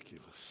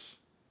ridiculous.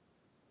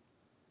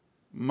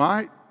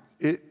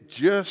 It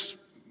just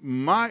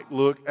might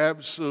look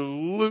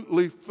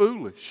absolutely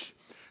foolish.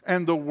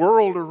 And the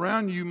world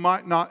around you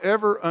might not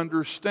ever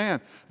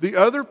understand. The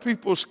other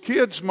people's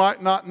kids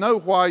might not know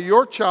why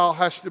your child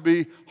has to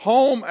be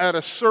home at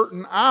a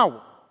certain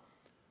hour.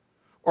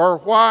 Or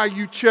why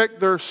you check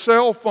their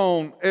cell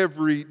phone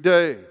every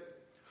day.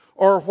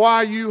 Or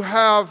why you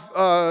have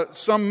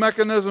some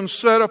mechanism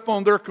set up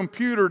on their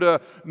computer to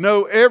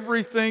know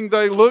everything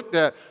they looked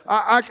at.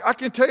 I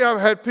can tell you,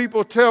 I've had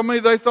people tell me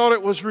they thought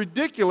it was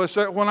ridiculous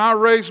that when I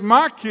raised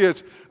my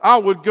kids, I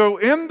would go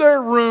in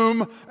their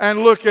room and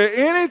look at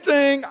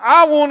anything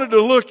I wanted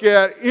to look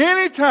at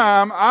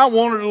anytime I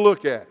wanted to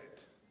look at it.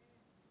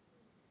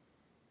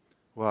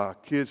 Well,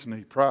 kids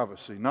need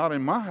privacy. Not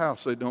in my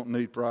house, they don't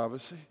need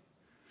privacy.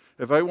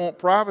 If they want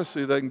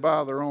privacy, they can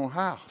buy their own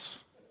house.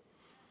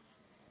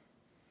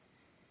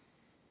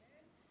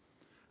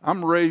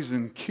 I'm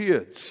raising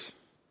kids.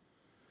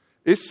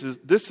 This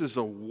is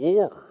a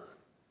war.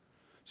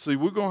 See,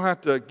 we're going to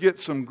have to get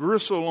some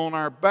gristle on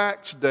our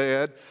backs,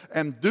 Dad,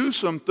 and do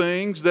some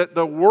things that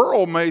the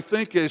world may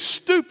think is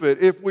stupid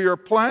if we are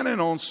planning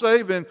on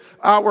saving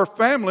our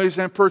families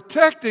and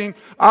protecting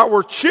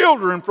our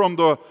children from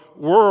the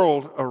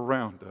world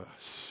around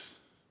us.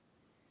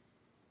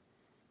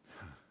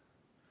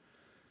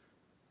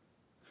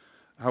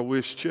 I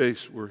wish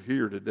Chase were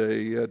here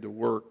today. He had to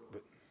work,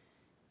 but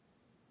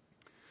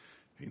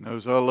he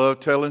knows I love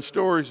telling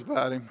stories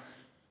about him.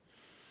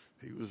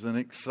 He was an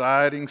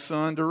exciting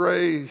son to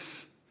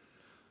raise.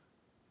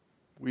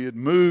 We had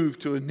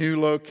moved to a new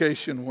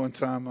location one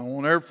time. I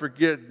won't ever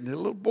forget, the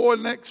little boy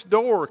next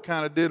door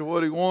kind of did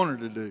what he wanted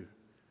to do.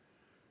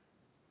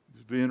 He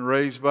was being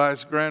raised by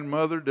his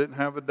grandmother, didn't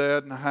have a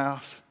dad in the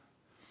house.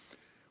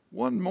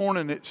 One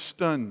morning it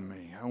stunned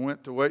me. I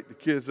went to wake the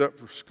kids up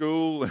for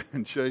school,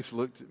 and Chase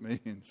looked at me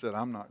and said,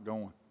 I'm not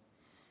going.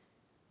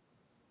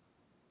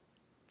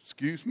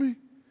 Excuse me?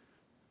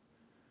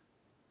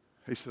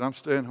 He said, I'm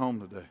staying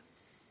home today.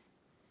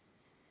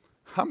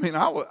 I mean,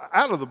 I was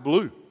out of the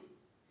blue.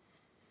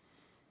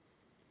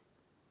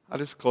 I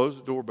just closed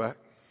the door back,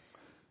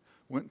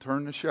 went and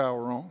turned the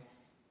shower on,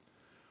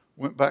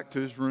 went back to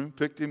his room,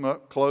 picked him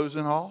up, clothes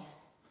and all,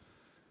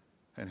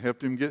 and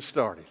helped him get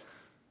started.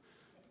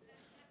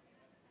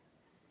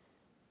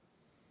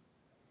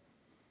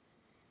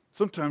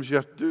 Sometimes you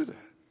have to do that.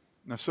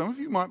 Now, some of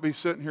you might be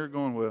sitting here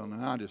going, well,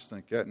 now I just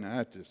think that,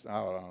 I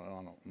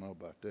don't know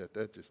about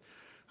that.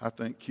 I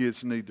think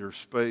kids need their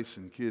space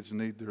and kids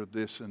need their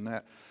this and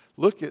that.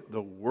 Look at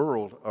the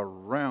world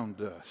around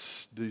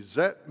us. Does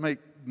that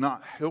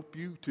not help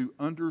you to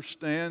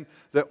understand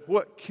that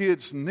what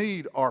kids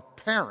need are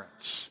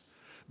parents?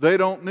 They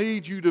don't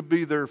need you to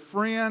be their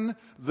friend,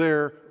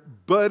 their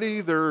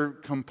buddy, their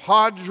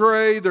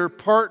compadre, their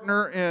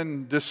partner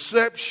in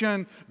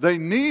deception. They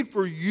need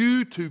for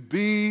you to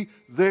be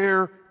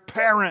their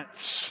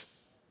parents.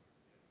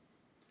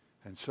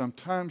 And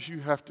sometimes you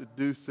have to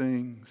do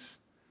things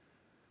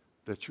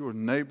that your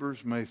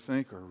neighbors may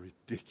think are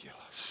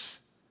ridiculous.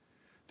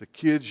 The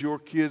kids your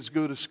kids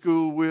go to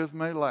school with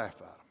may laugh at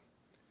them.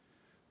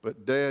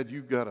 But Dad,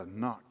 you've got to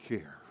not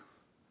care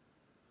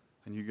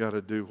and you got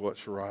to do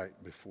what's right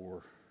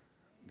before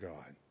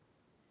God.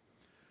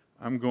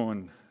 I'm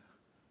going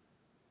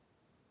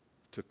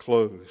to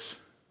close.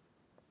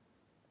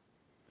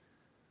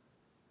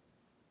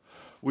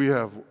 We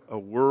have a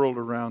world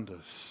around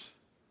us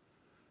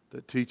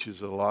that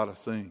teaches a lot of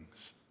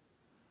things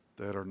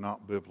that are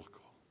not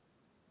biblical.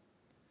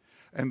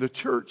 And the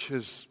church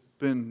has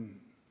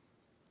been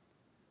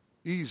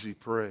easy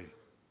prey.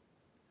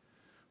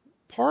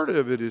 Part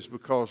of it is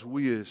because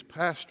we as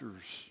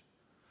pastors,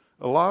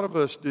 a lot of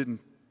us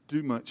didn't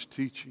do much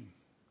teaching.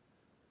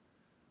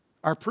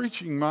 Our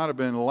preaching might have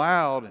been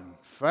loud and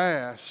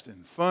fast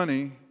and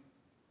funny.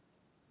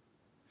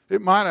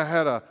 It might have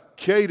had a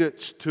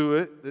cadence to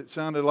it that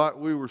sounded like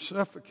we were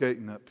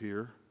suffocating up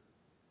here.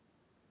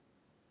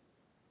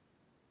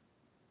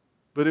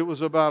 But it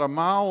was about a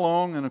mile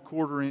long and a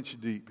quarter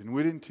inch deep, and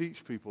we didn't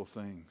teach people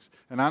things.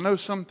 And I know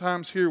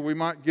sometimes here we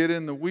might get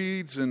in the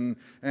weeds, and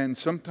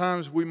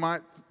sometimes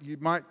you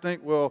might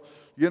think, well,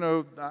 you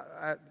know,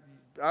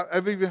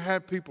 I've even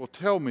had people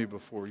tell me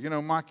before, you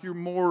know, Mike, you're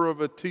more of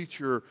a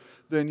teacher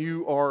than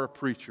you are a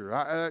preacher.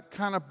 That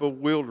kind of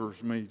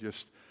bewilders me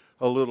just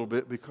a little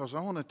bit, because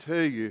I want to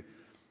tell you,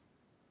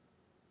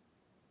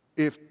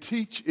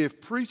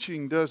 if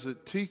preaching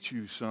doesn't teach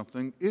you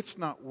something, it's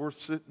not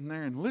worth sitting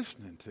there and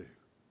listening to.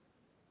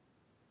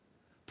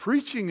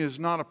 Preaching is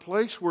not a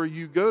place where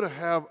you go to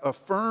have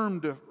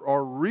affirmed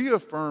or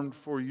reaffirmed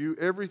for you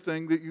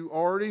everything that you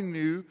already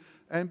knew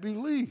and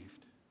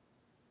believed.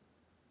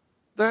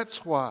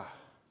 That's why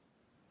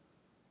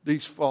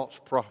these false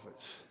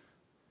prophets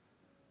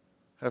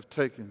have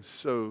taken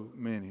so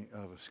many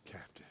of us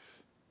captive.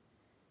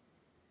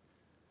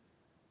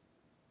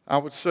 I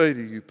would say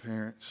to you,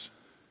 parents,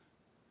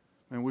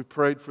 and we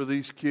prayed for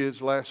these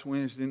kids last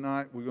Wednesday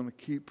night. We're going to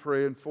keep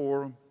praying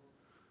for them.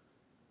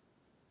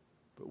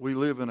 But we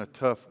live in a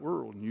tough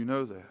world, and you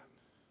know that.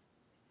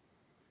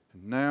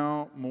 And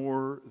now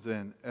more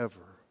than ever,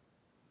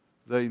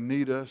 they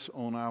need us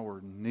on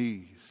our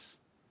knees.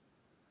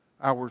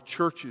 Our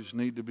churches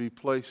need to be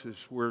places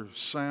where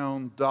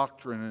sound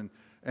doctrine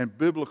and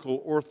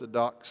biblical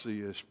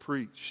orthodoxy is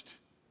preached.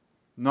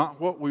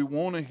 Not what we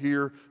want to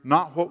hear,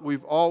 not what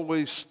we've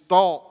always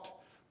thought,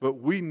 but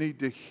we need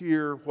to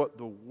hear what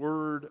the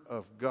Word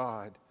of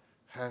God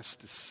has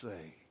to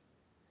say.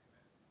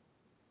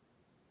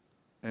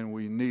 And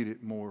we need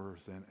it more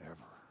than ever.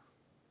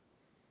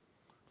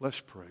 Let's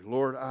pray.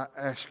 Lord, I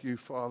ask you,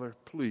 Father,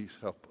 please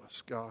help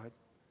us, God.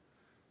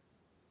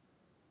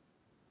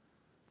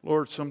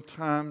 Lord,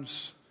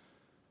 sometimes,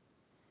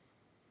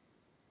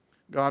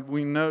 God,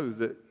 we know,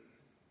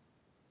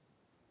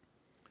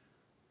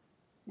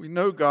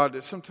 God,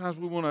 that sometimes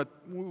we want to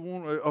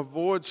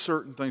avoid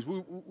certain things.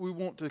 We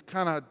want to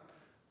kind of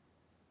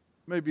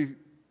maybe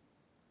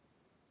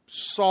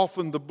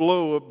soften the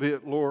blow a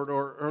bit, Lord,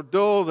 or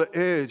dull the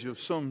edge of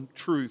some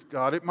truth,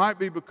 God. It might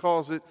be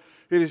because it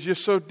is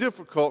just so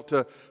difficult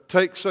to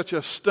take such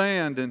a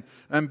stand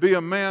and be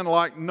a man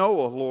like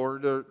Noah,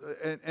 Lord,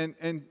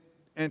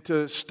 and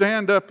to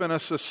stand up in a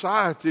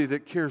society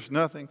that cares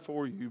nothing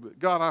for you. But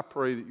God, I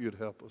pray that you'd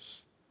help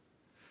us.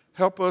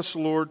 Help us,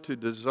 Lord, to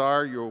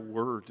desire your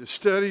word, to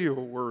study your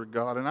word,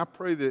 God. And I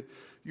pray that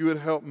you would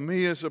help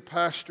me as a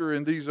pastor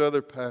and these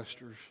other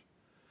pastors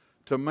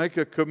to make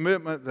a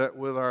commitment that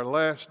with our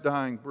last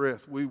dying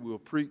breath, we will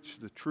preach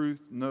the truth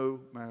no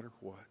matter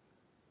what.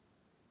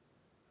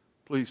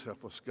 Please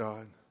help us,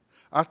 God.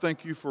 I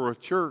thank you for a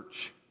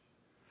church.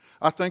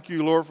 I thank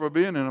you, Lord, for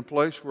being in a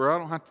place where I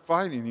don't have to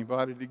fight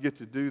anybody to get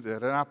to do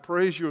that. And I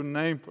praise your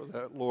name for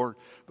that, Lord.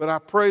 But I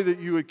pray that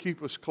you would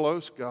keep us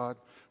close, God.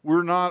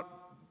 We're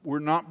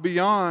not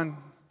beyond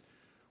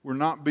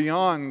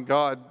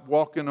God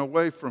walking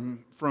away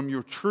from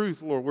your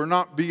truth, Lord. We're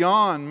not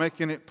beyond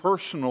making it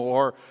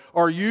personal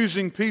or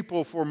using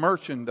people for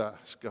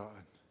merchandise, God.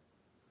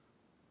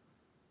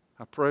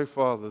 I pray,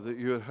 Father, that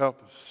you would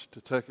help us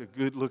to take a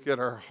good look at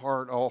our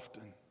heart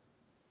often.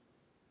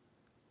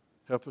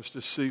 Help us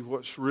to see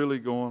what's really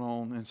going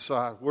on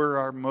inside, where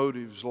our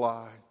motives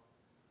lie.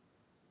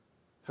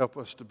 Help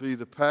us to be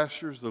the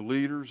pastors, the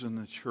leaders in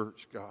the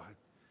church, God,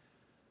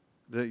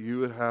 that you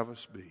would have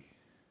us be.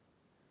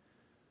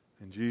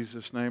 In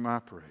Jesus' name I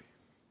pray.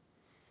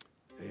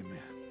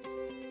 Amen.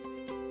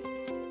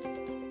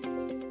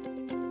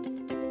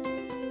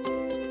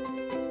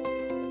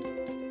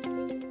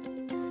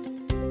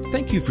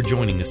 Thank you for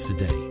joining us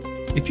today.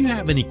 If you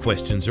have any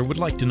questions or would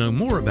like to know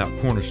more about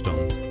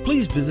Cornerstone,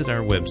 please visit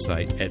our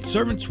website at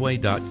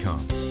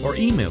servantsway.com or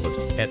email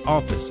us at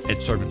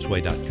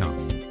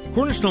office@servantsway.com.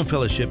 Cornerstone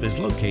Fellowship is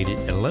located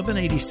at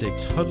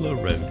 1186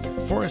 Hudlow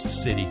Road, Forest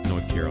City,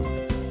 North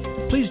Carolina.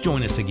 Please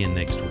join us again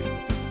next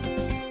week.